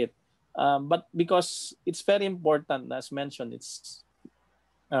acquire it. But because it's very important, as mentioned, it's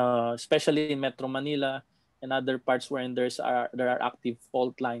especially in Metro Manila and other parts wherein there are active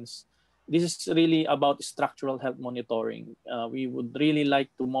fault lines. This is really about structural health monitoring. We would really like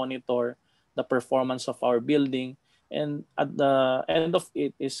to monitor the performance of our building, and at the end of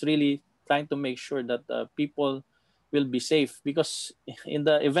it is really trying to make sure that people will be safe, because in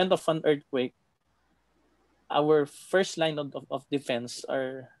the event of an earthquake, our first line of defense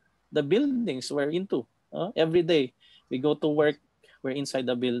are the buildings we're into. Every day we go to work, we're inside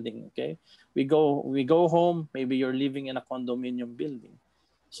the building. Okay, we go home. Maybe you're living in a condominium building,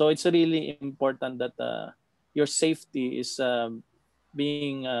 so it's really important that your safety is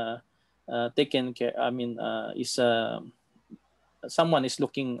being taken care. I mean, is someone is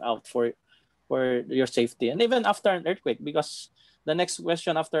looking out for your safety, and even after an earthquake, because the next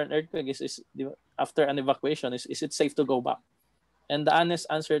question after an earthquake is after an evacuation is it safe to go back? And the honest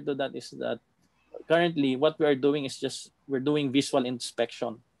answer to that is that currently what we are doing is just we're doing visual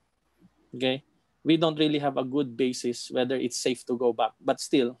inspection. Okay, we don't really have a good basis whether it's safe to go back, but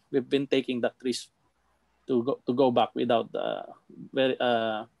still we've been taking that risk to go back without very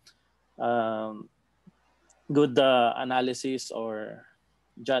good analysis or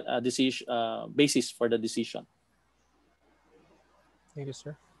decision basis for the decision. Thank you,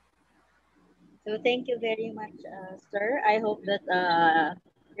 sir. So thank you very much, sir. I hope that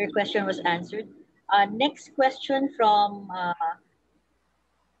your question was answered. Next question from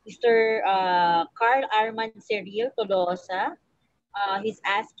Mr. Carl Armand Cerril Tolosa. He's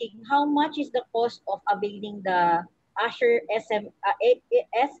asking, how much is the cost of availing the Azure SHM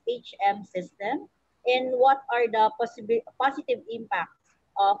system, and what are the positive impacts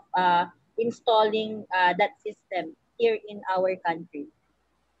of installing that system here in our country?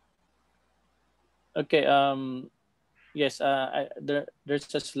 Okay. Yes.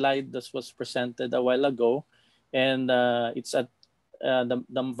 There's a slide that was presented a while ago, and it's at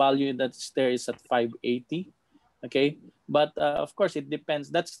the value that's there is at 580. Okay, but of course it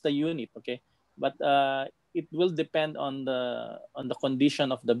depends. That's the unit. Okay, but it will depend on the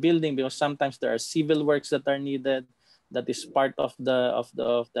condition of the building, because sometimes there are civil works that are needed. That is part of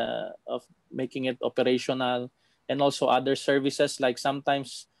making it operational, and also other services, like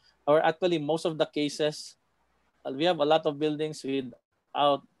sometimes, or actually most of the cases, we have a lot of buildings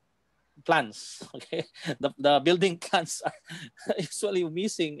without plans. Okay, the building plans are usually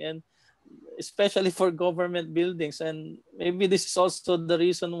missing, and especially for government buildings. And maybe this is also the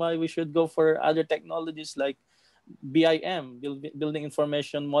reason why we should go for other technologies like BIM, Building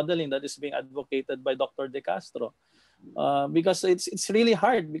Information Modeling, that is being advocated by Dr. De Castro, because it's really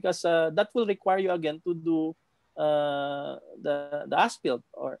hard, because that will require you again to do the as-built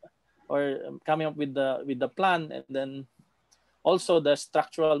or coming up with the plan, and then also the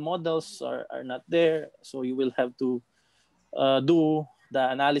structural models are not there, so you will have to do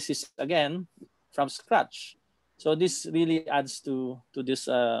the analysis again from scratch. So this really adds to this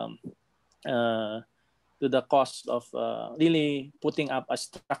to the cost of really putting up a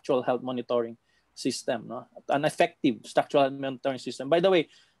structural health monitoring system, no? An effective structural monitoring system. By the way,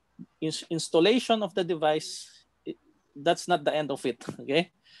 installation of the device, that's not the end of it.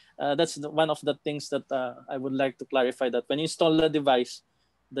 Okay, that's one of the things that I would like to clarify, that when you install the device,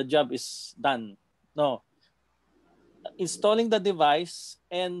 the job is done. No, installing the device,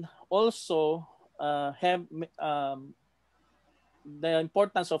 and also have the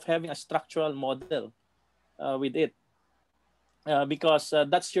importance of having a structural model with it, because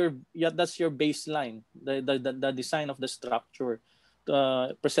that's your baseline, the design of the structure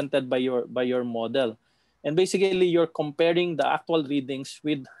presented by your model. And basically you're comparing the actual readings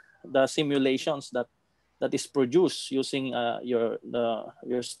with the simulations that is produced using your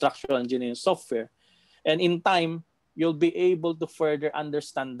structural engineering software. And in time, you'll be able to further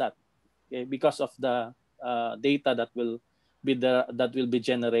understand that, okay, because of the data that will be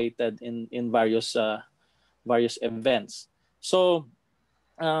generated in various events. So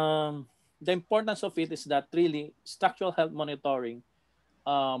the importance of it is that really structural health monitoring,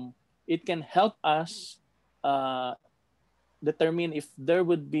 it can help us determine if there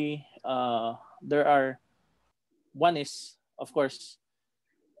would be, there are, one is, of course,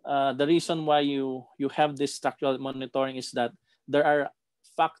 the reason why you have this structural monitoring is that there are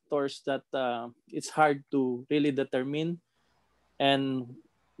factors that it's hard to really determine and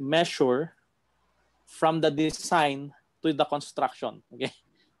measure from the design to the construction. Okay,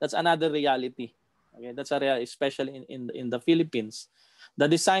 that's another reality. Okay, that's a reality, especially in the Philippines. The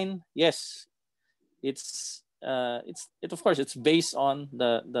design, yes, it's of course it's based on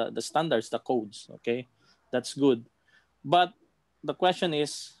the standards, the codes. Okay, that's good, but the question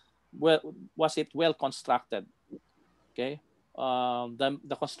is, well, was it well constructed? Okay,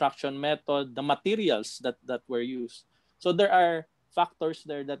 the construction method, the materials that were used. So there are factors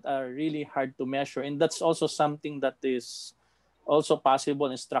there that are really hard to measure, and that's also something that is also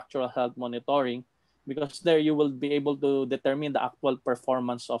possible in structural health monitoring, because there you will be able to determine the actual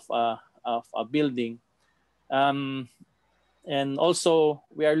performance of a building. And also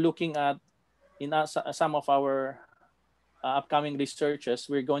we are looking at, in some of our upcoming researches,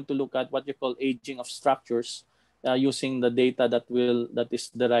 we're going to look at what you call aging of structures, using the data that is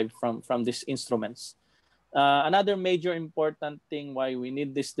derived from these instruments. Another major important thing why we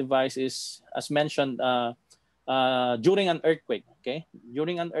need this device is, as mentioned, during an earthquake. Okay,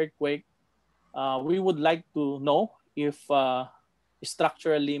 during an earthquake, we would like to know if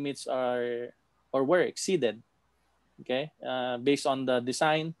structural limits are or were exceeded. Okay, based on the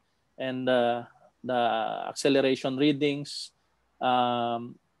design and the acceleration readings,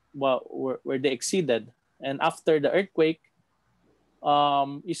 were they exceeded? And after the earthquake,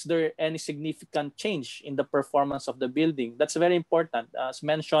 is there any significant change in the performance of the building? That's very important. As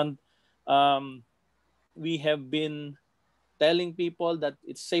mentioned, we have been telling people that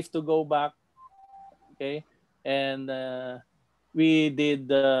it's safe to go back. Okay, and we did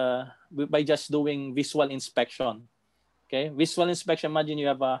by just doing visual inspection. Okay, visual inspection. Imagine you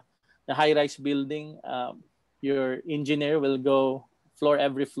have a high-rise building. Your engineer will go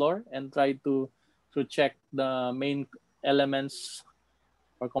every floor and try to check the main elements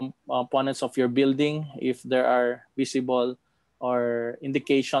or components of your building if there are visible or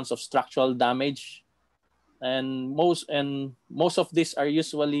indications of structural damage. And most of these are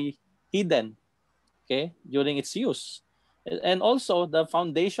usually hidden, okay, during its use. And also the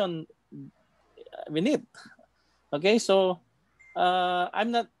foundation beneath. Okay, so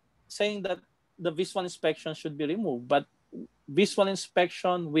I'm not saying that the visual inspection should be removed, but visual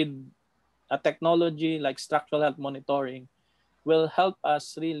inspection with a technology like structural health monitoring will help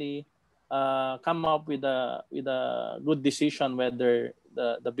us really come up with a good decision whether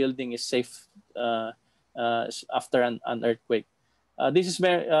the building is safe after an earthquake. This is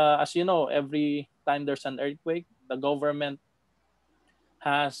very, as you know, every time there's an earthquake, the government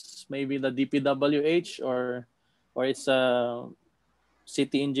has maybe the DPWH or it's a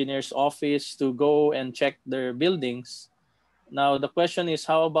city engineer's office to go and check their buildings. Now the question is,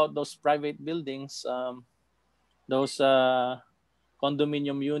 how about those private buildings, those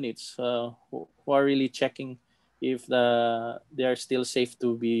condominium units who are really checking if they are still safe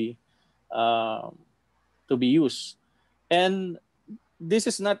to be used? And this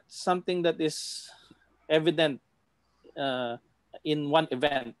is not something that is evident in one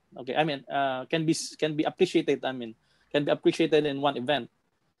event. Okay, I mean, can be appreciated. I mean, can be appreciated in one event,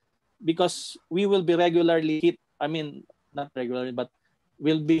 because we will be regularly hit. I mean, not regularly, but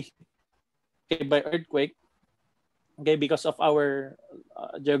will be, okay, by earthquake. Okay, because of our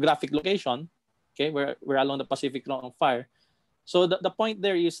geographic location. Okay, we're along the Pacific Ring of Fire. So the point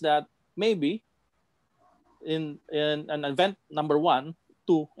there is that maybe in an event number 1,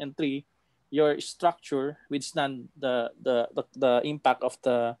 2, and 3, your structure withstand the impact of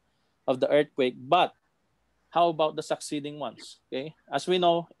the earthquake. But how about the succeeding ones? Okay, as we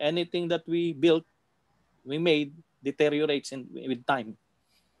know, anything that we built, we made, deteriorates with time.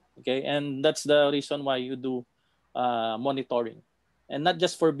 Okay, and that's the reason why you do monitoring, and not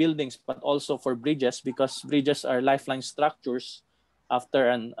just for buildings but also for bridges, because bridges are lifeline structures after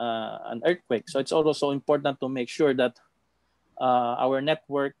an earthquake. So it's also important to make sure that our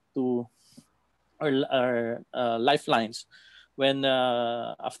network to our lifelines, when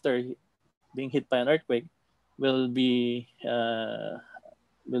after being hit by an earthquake, will be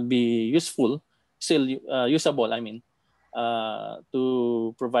useful, still usable. I mean,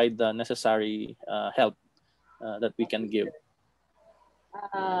 to provide the necessary help that we can give.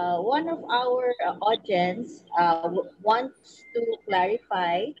 One of our audience wants to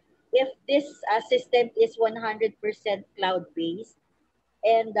clarify if this system is 100% cloud-based,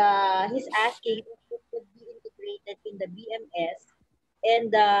 and he's asking if it could be integrated in the BMS,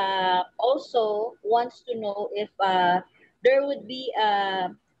 and also wants to know if there would be a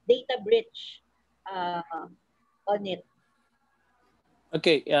data breach uh, on it.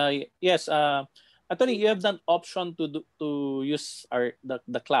 Okay. Yes. Actually, you have an option to use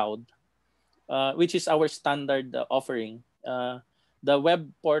the cloud, which is our standard offering. The web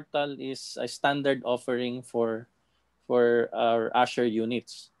portal is a standard offering for our Azure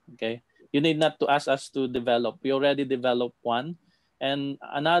units. Okay, you need not to ask us to develop. We already developed one, and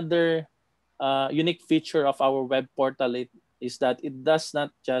another unique feature of our web portal is that it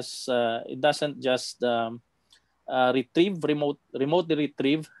doesn't just remotely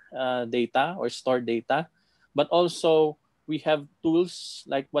retrieve data or store data, but also we have tools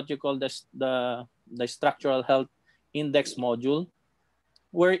like what you call the structural health index module,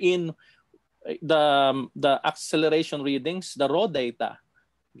 wherein the acceleration readings, the raw data,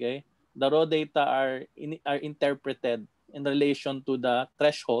 okay, the raw data are interpreted in relation to the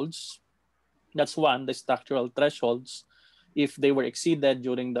thresholds. That's one, the structural thresholds, if they were exceeded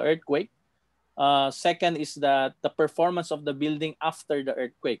during the earthquake. Second is that the performance of the building after the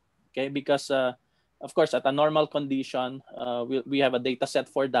earthquake. Okay, because of course at a normal condition, we have a data set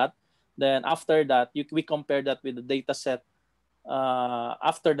for that. Then after that, we compare that with the data set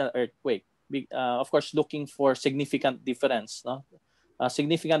after the earthquake. Of course, looking for significant difference. No?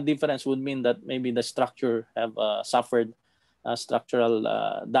 Significant difference would mean that maybe the structure have suffered structural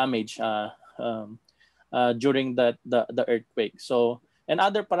damage during the earthquake. So, and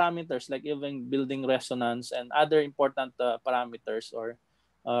other parameters like even building resonance and other important parameters or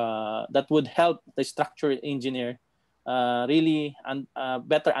that would help the structural engineer really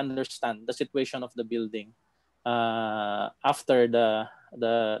better understand the situation of the building after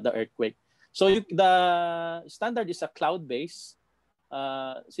the earthquake. So the standard is a cloud-based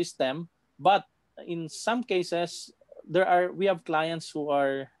system, but in some cases we have clients who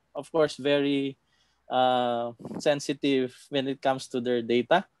are of course very sensitive when it comes to their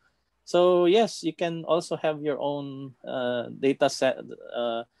data. So yes, you can also have your own data set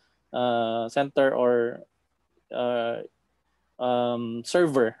center or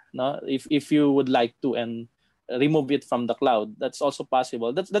server, no? If you would like to, and remove it from the cloud, that's also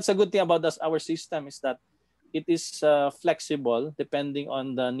possible. That's a good thing about our system, is that it is flexible depending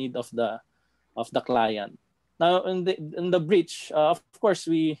on the need of the client. Now in the breach, of course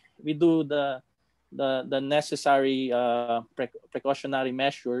we do the necessary precautionary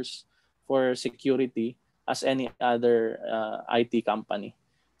measures for security as any other IT company,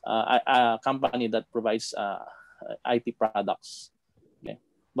 a company that provides IT products. Okay,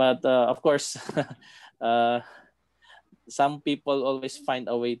 but of course, some people always find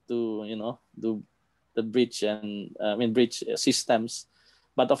a way to do the breach and breach systems.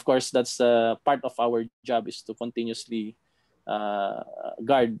 But of course, that's part of our job is to continuously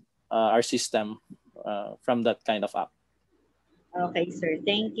guard our system from that kind of app. Okay, sir.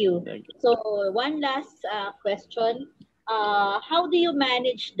 Thank you. Thank you. So one last question. How do you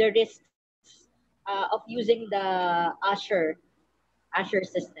manage the risks of using the Azure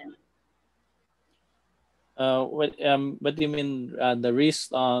system? What do you mean the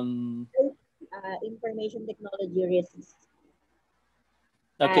risk on? Information technology risks.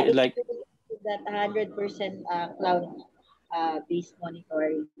 Okay, It's like that 100% cloud based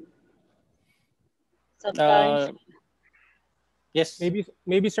monitoring. Sometimes yes.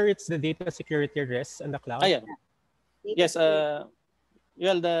 Maybe sir, it's the data security risks in the cloud. Yeah. Yes. Well,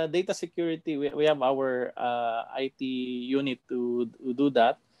 the data security, we have our IT unit to do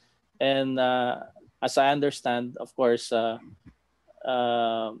that, and as I understand, of course,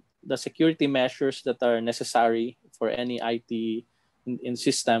 the security measures that are necessary for any IT in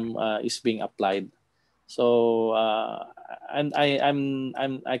system is being applied. So and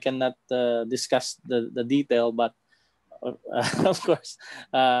I cannot discuss the detail, but of course,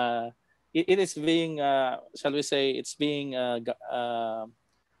 it is being shall we say, it's being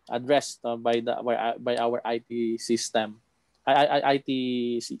addressed by our IT system, IT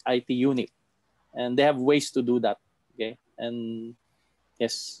unit, and they have ways to do that. Okay, and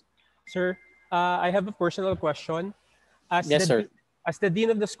yes. Sir, I have a personal question. Yes, sir. As the Dean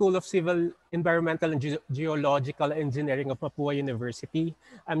of the School of Civil, Environmental, and Geological Engineering of Mapua University,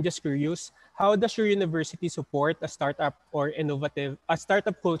 I'm just curious, how does your university support a startup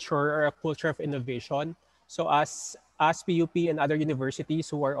culture or a culture of innovation? So as PUP and other universities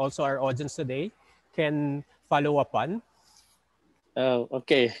who are also our audience today can follow up on?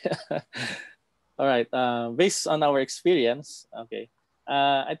 Okay. All right. Based on our experience, okay,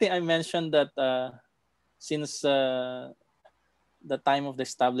 I think I mentioned that since the time of the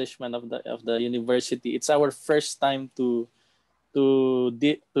establishment of the university, it's our first time to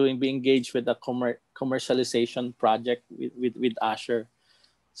be engaged with a commercialization project with Asher.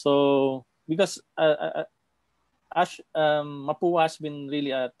 So because Mapua has been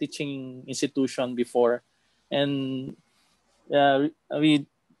really a teaching institution before, and we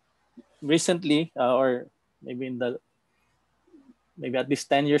recently, or maybe maybe at least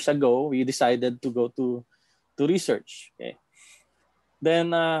 10 years ago, we decided to go to research. Okay,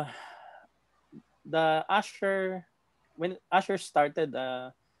 then the Asher, when Asher started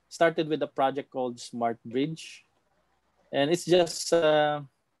with a project called Smart Bridge, and it is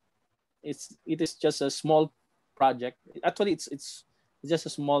just a small project. Actually, it's just a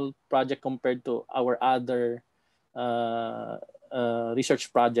small project compared to our other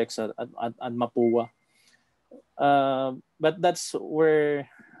research projects at Mapua. But that's where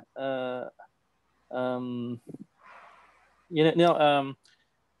um,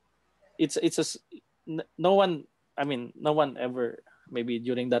 it's no one. I mean, no one ever maybe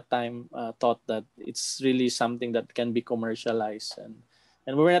during that time thought that it's really something that can be commercialized, and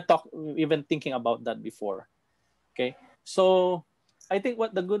we were not even thinking about that before. Okay, so I think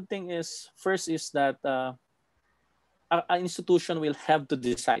what the good thing is first is that an institution will have to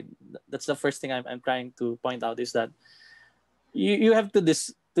decide. That's the first thing I'm trying to point out, is that you have to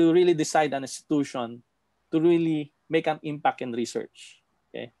really decide an institution to really make an impact in research.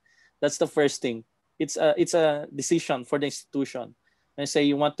 Okay, that's the first thing. It's a decision for the institution, and say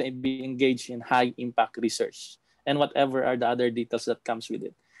you want to be engaged in high impact research and whatever are the other details that comes with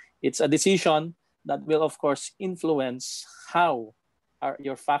it. It's a decision that will of course influence how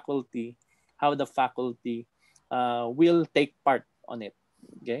your faculty, how the faculty will take part on it.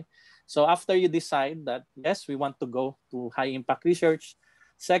 Okay, so after you decide that yes, we want to go to high impact research,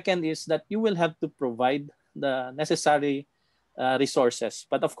 second is that you will have to provide the necessary resources.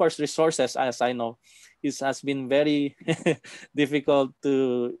 But of course, resources, as I know, has been very difficult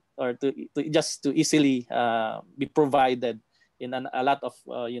to just to easily be provided in a lot of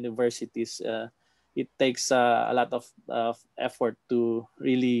universities. It takes a lot of effort to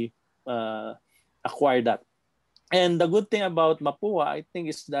really acquire that. And the good thing about Mapua, I think,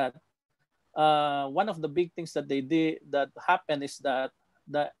 is that one of the big things that they did that happened is that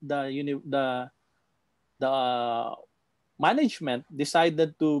the management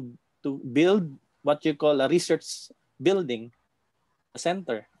decided to build what you call a research building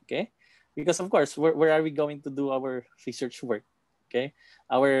center. Okay, because of course, where are we going to do our research work? Okay,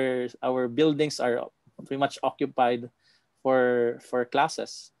 our buildings are pretty much occupied for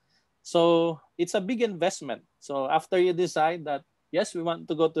classes, so it's a big investment. So after you decide that yes, we want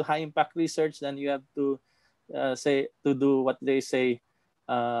to go to high impact research, then you have to say to do what they say.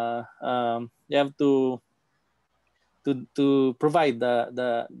 You have to provide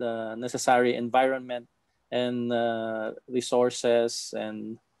the necessary environment and resources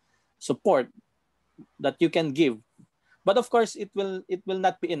and support that you can give. But of course, it will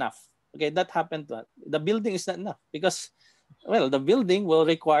not be enough. Okay, that happened to us. The building is not enough because, well, the building will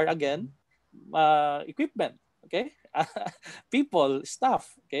require again equipment. Okay, people,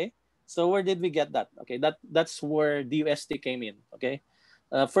 staff. Okay, so where did we get that? Okay, that's where DUST came in. Okay,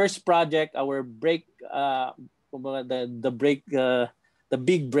 first project, our break, the break, the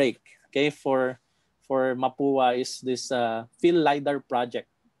big break. Okay, for Mapua is this field LiDAR project.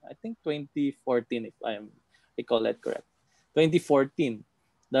 I think 2014, if I recall that correct. 2014,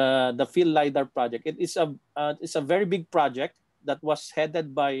 the field LiDAR project. It's a very big project that was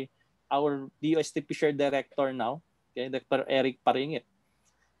headed by our DOST Fisher director now, okay, Dr. Eric Paringit.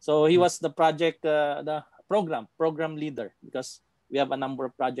 So he was the project, the program leader, because we have a number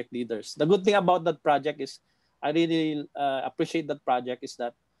of project leaders. The good thing about that project is, I really appreciate that project, is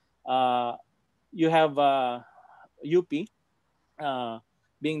that you have UP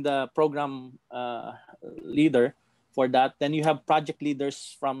being the program leader for that. Then you have project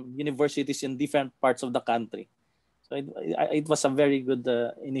leaders from universities in different parts of the country. So it was a very good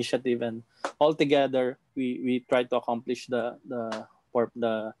initiative, and altogether we tried to accomplish the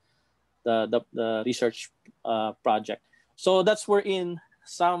research project. So that's where in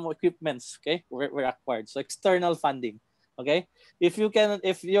some equipments, okay, were acquired. So external funding, okay. If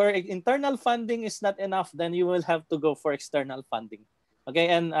your internal funding is not enough, then you will have to go for external funding, okay.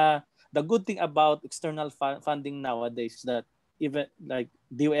 And the good thing about external funding nowadays is that even like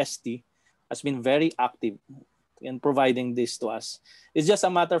DOST has been very active in providing this to us. It's just a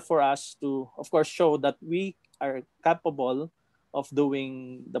matter for us to, of course, show that we are capable of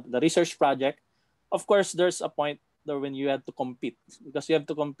doing the research project. Of course, there's a point when you have to compete, because you have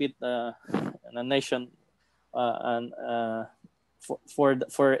to compete in a nation and for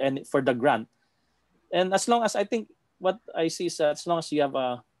the grant. And as long as, I think what I see is that as long as you have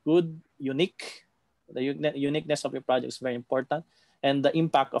a good uniqueness of your project is very important, and the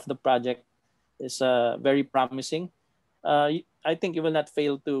impact of the project is very promising. I think you will not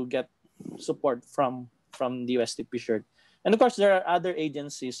fail to get support from the USTP shirt. And of course, there are other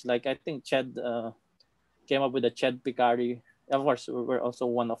agencies, like I think CHED came up with the CHED Picari. Of course, we're also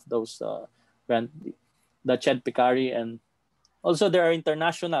one of those grant, the CHED Picari, and also there are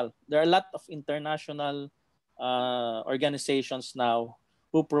a lot of international organizations now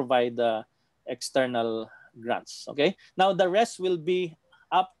who provide external grants. Okay, now the rest will be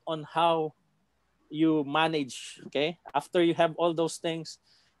up on how you manage. Okay, after you have all those things,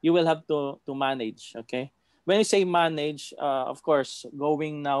 you will have to manage. Okay, when you say manage, of course,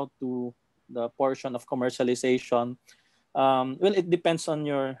 going now to the portion of commercialization, well, it depends on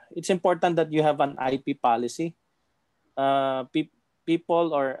it's important that you have an IP policy.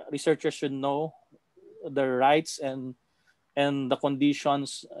 People or researchers should know their rights and the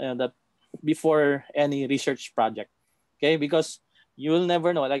conditions that before any research project. Okay, because you will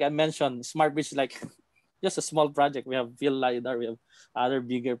never know. Like I mentioned, Smart Bridge is like just a small project. We have field LiDAR, we have other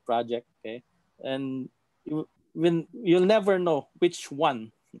bigger project. Okay, and you'll never know which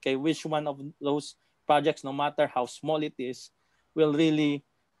one. Okay, which one of those projects, no matter how small it is, will really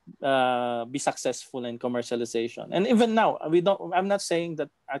be successful in commercialization. And even now, I'm not saying that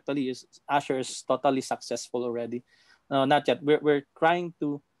actually Azure is totally successful already. Not yet. We're trying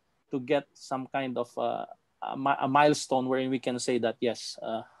to get some kind of a milestone where we can say that yes,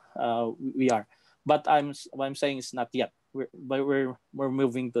 we are. But what I'm saying is not yet. We're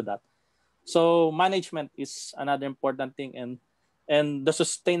moving to that. So management is another important thing, and the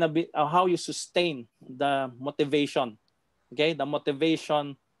sustainability, how you sustain the motivation. Okay, the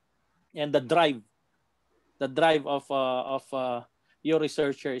motivation and the drive of your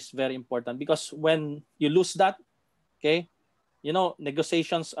researcher is very important, because when you lose that, okay,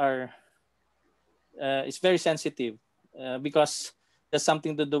 negotiations are it's very sensitive because there's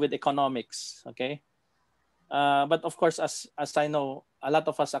something to do with economics. Okay, but of course, as I know, a lot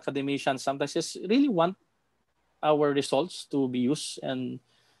of us academicians sometimes just really want our results to be used and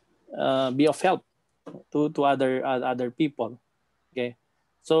be of help to other people. Okay,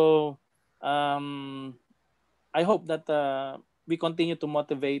 so I hope that we continue to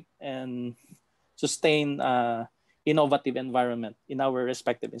motivate and sustain innovative environment in our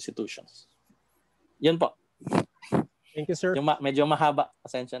respective institutions. Yun po. Thank you, sir. Medyo mahaba.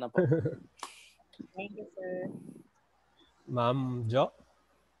 Pasensya na po. Thank you, sir. Ma'am Jo?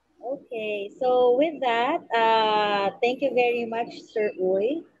 Okay, so with that, thank you very much, Sir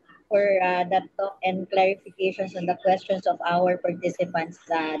Uy, for that talk and clarifications on the questions of our participants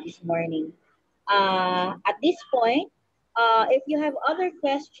this morning. At this point, if you have other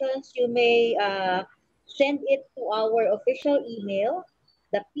questions, you may send it to our official email,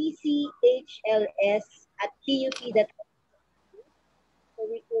 the pchls@pup.com. So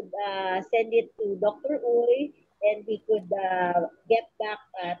we could send it to Dr. Uy, and we could get back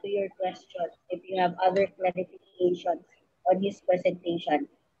to your questions if you have other clarifications on his presentation.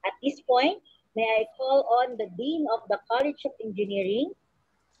 At this point, may I call on the Dean of the College of Engineering,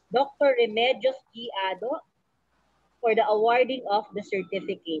 Dr. Remedios G. Ado, for the awarding of the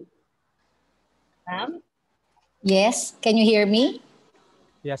certificate. Ma'am? Yes, can you hear me?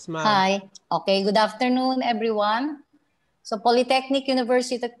 Yes, ma'am. Hi. Okay, good afternoon, everyone. So Polytechnic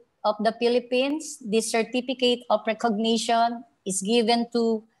University of the Philippines, this certificate of recognition is given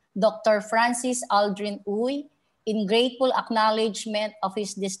to Dr. Francis Aldrine Uy in grateful acknowledgement of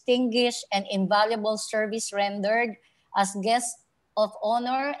his distinguished and invaluable service rendered as guest of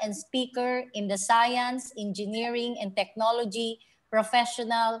honor and speaker in the Science, Engineering, and Technology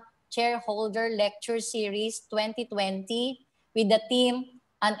Professional Chairholder Lecture Series 2020 with the theme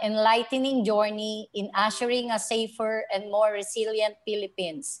An Enlightening Journey in Ushering a Safer and More Resilient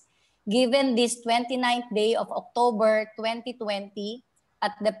Philippines, given this 29th day of October 2020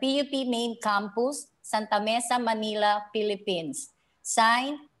 at the PUP Main Campus, Santa Mesa, Manila, Philippines.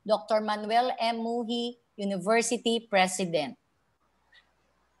 Signed, Dr. Manuel M. Muhi, University President.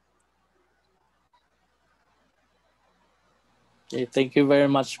 Okay, thank you very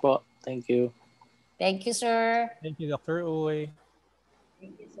much po. Thank you. Thank you, sir. Thank you, Dr. Uy.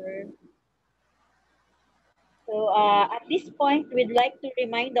 Thank you, sir. So at this point, we'd like to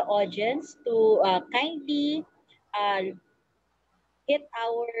remind the audience to kindly hit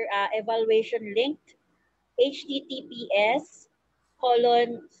our evaluation link, https://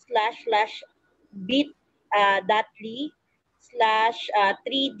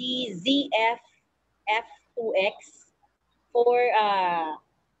 bit.ly/3DZFF2X for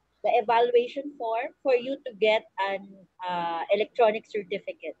the evaluation form for you to get an electronic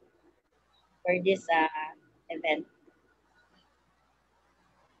certificate for this event.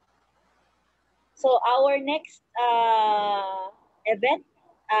 So our next event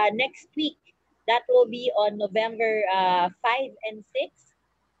next week, that will be on November 5 and 6.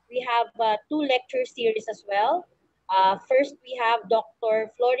 We have two lecture series as well. First, we have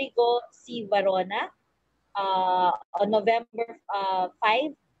Dr. Florigo C. Varona on November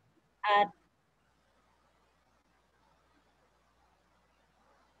 5 at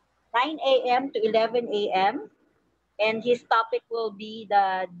 9 a.m. to 11 a.m. And his topic will be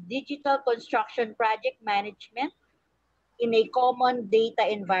the digital construction project management in a common data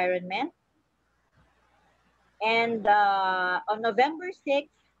environment. And on November 6th,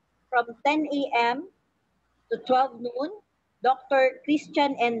 from 10 a.m. to 12 noon, Dr.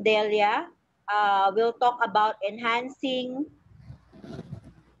 Christian Endelia will talk about enhancing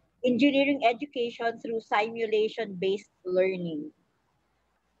engineering education through simulation-based learning.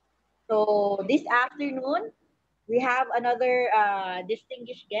 So this afternoon, we have another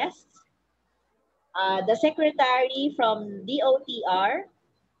distinguished guest, the secretary from DOTR,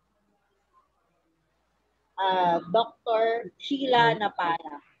 Dr. Sheila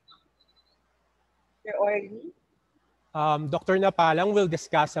Napala. Sir Orly? Dr. Napalang will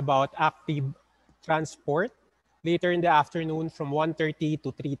discuss about active transport later in the afternoon from 1:30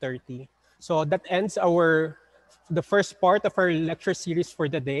 to 3:30. So that ends the first part of our lecture series for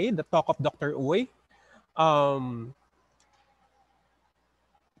the day, the talk of Dr. Uy.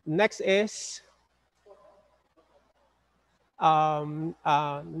 Next is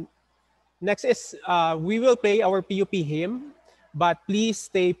we will play our PUP hymn, but please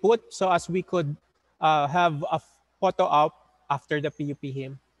stay put so as we could have a photo op after the PUP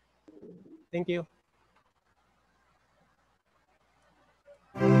hymn. Thank you.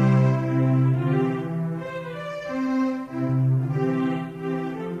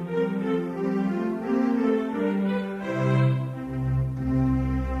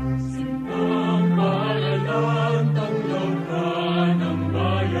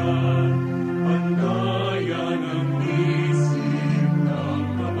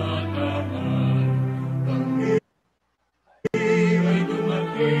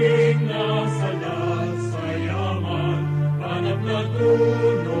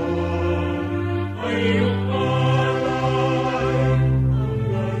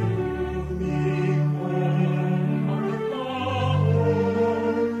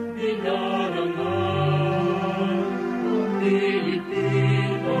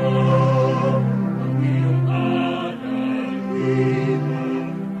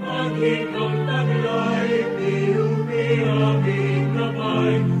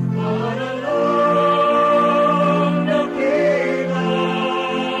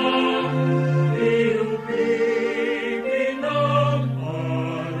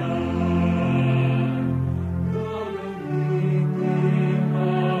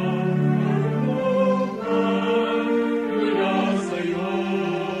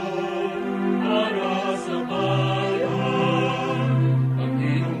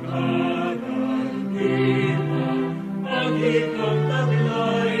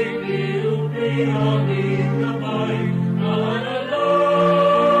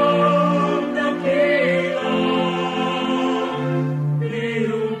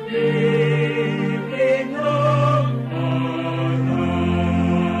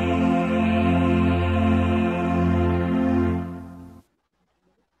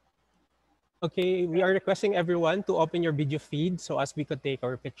 Okay, we are requesting everyone to open your video feed so as we could take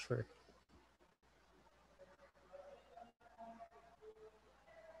our picture.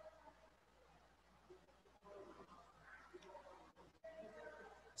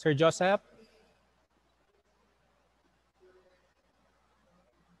 Sir Joseph?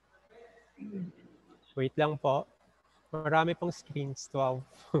 Wait lang po. Marami pong screens, 12.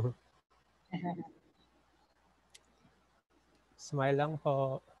 Smile lang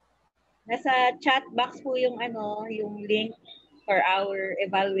po. Nasa chat box po yung yung link for our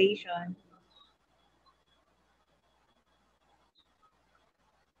evaluation.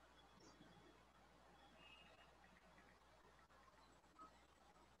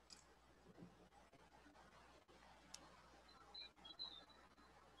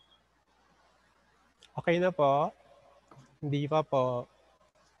 Okay na po? Hindi pa po.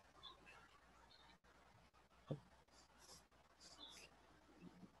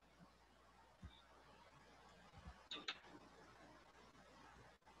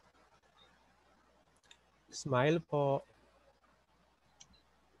 Smile po.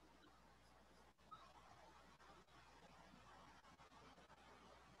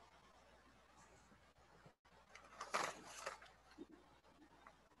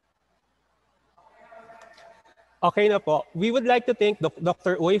 Okay na po. We would like to thank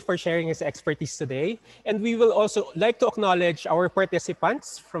Dr. Uy for sharing his expertise today. And we will also like to acknowledge our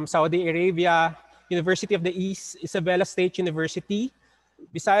participants from Saudi Arabia, University of the East, Isabela State University,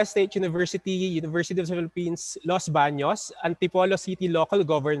 Visayas State University, University of the Philippines, Los Baños, Antipolo City Local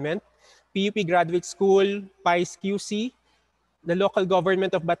Government, PUP Graduate School, PICE QC, the Local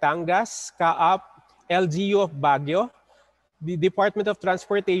Government of Batangas, CAAP, LGU of Baguio, the Department of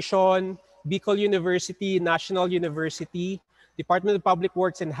Transportation, Bicol University, National University, Department of Public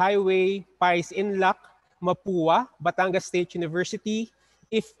Works and Highway, PICE INLAC, Mapua, Batangas State University,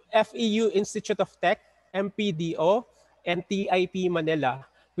 FEU Institute of Tech, MPDO, and TIP Manila.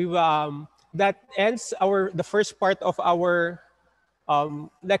 That ends the first part of our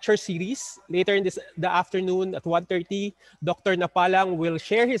lecture series. Later in the afternoon at 1:30, Dr. Napalang will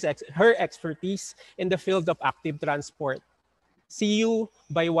share her expertise in the field of active transport. See you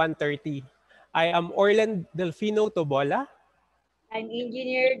by 1:30. I am Orlan Delfino Tobola. I'm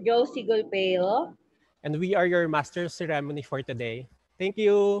Engineer Josie Golpeo. And we are your master of ceremony for today. Thank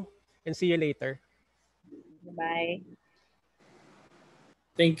you and see you later. Bye.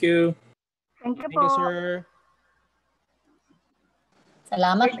 Thank you. Thank you Thank po. you, sir.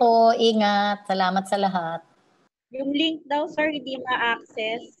 Salamat po. Ingat. Salamat sa lahat. Yung link daw, sir, hindi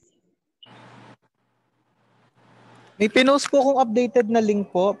ma-access. May pinost po kung updated na link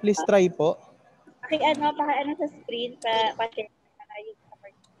po. Please try po. Paki-ano sa screen, pa-share na yung sa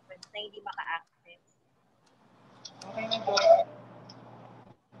participants na hindi maka-access. Okay na po.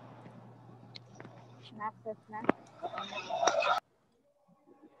 Na-access na.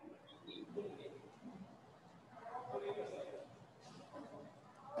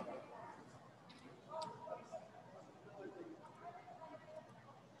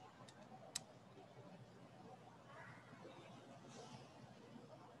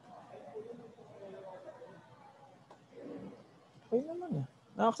 Okay naman.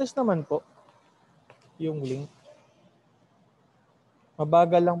 Na-access naman po yung link.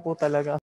 Mabagal lang po talaga.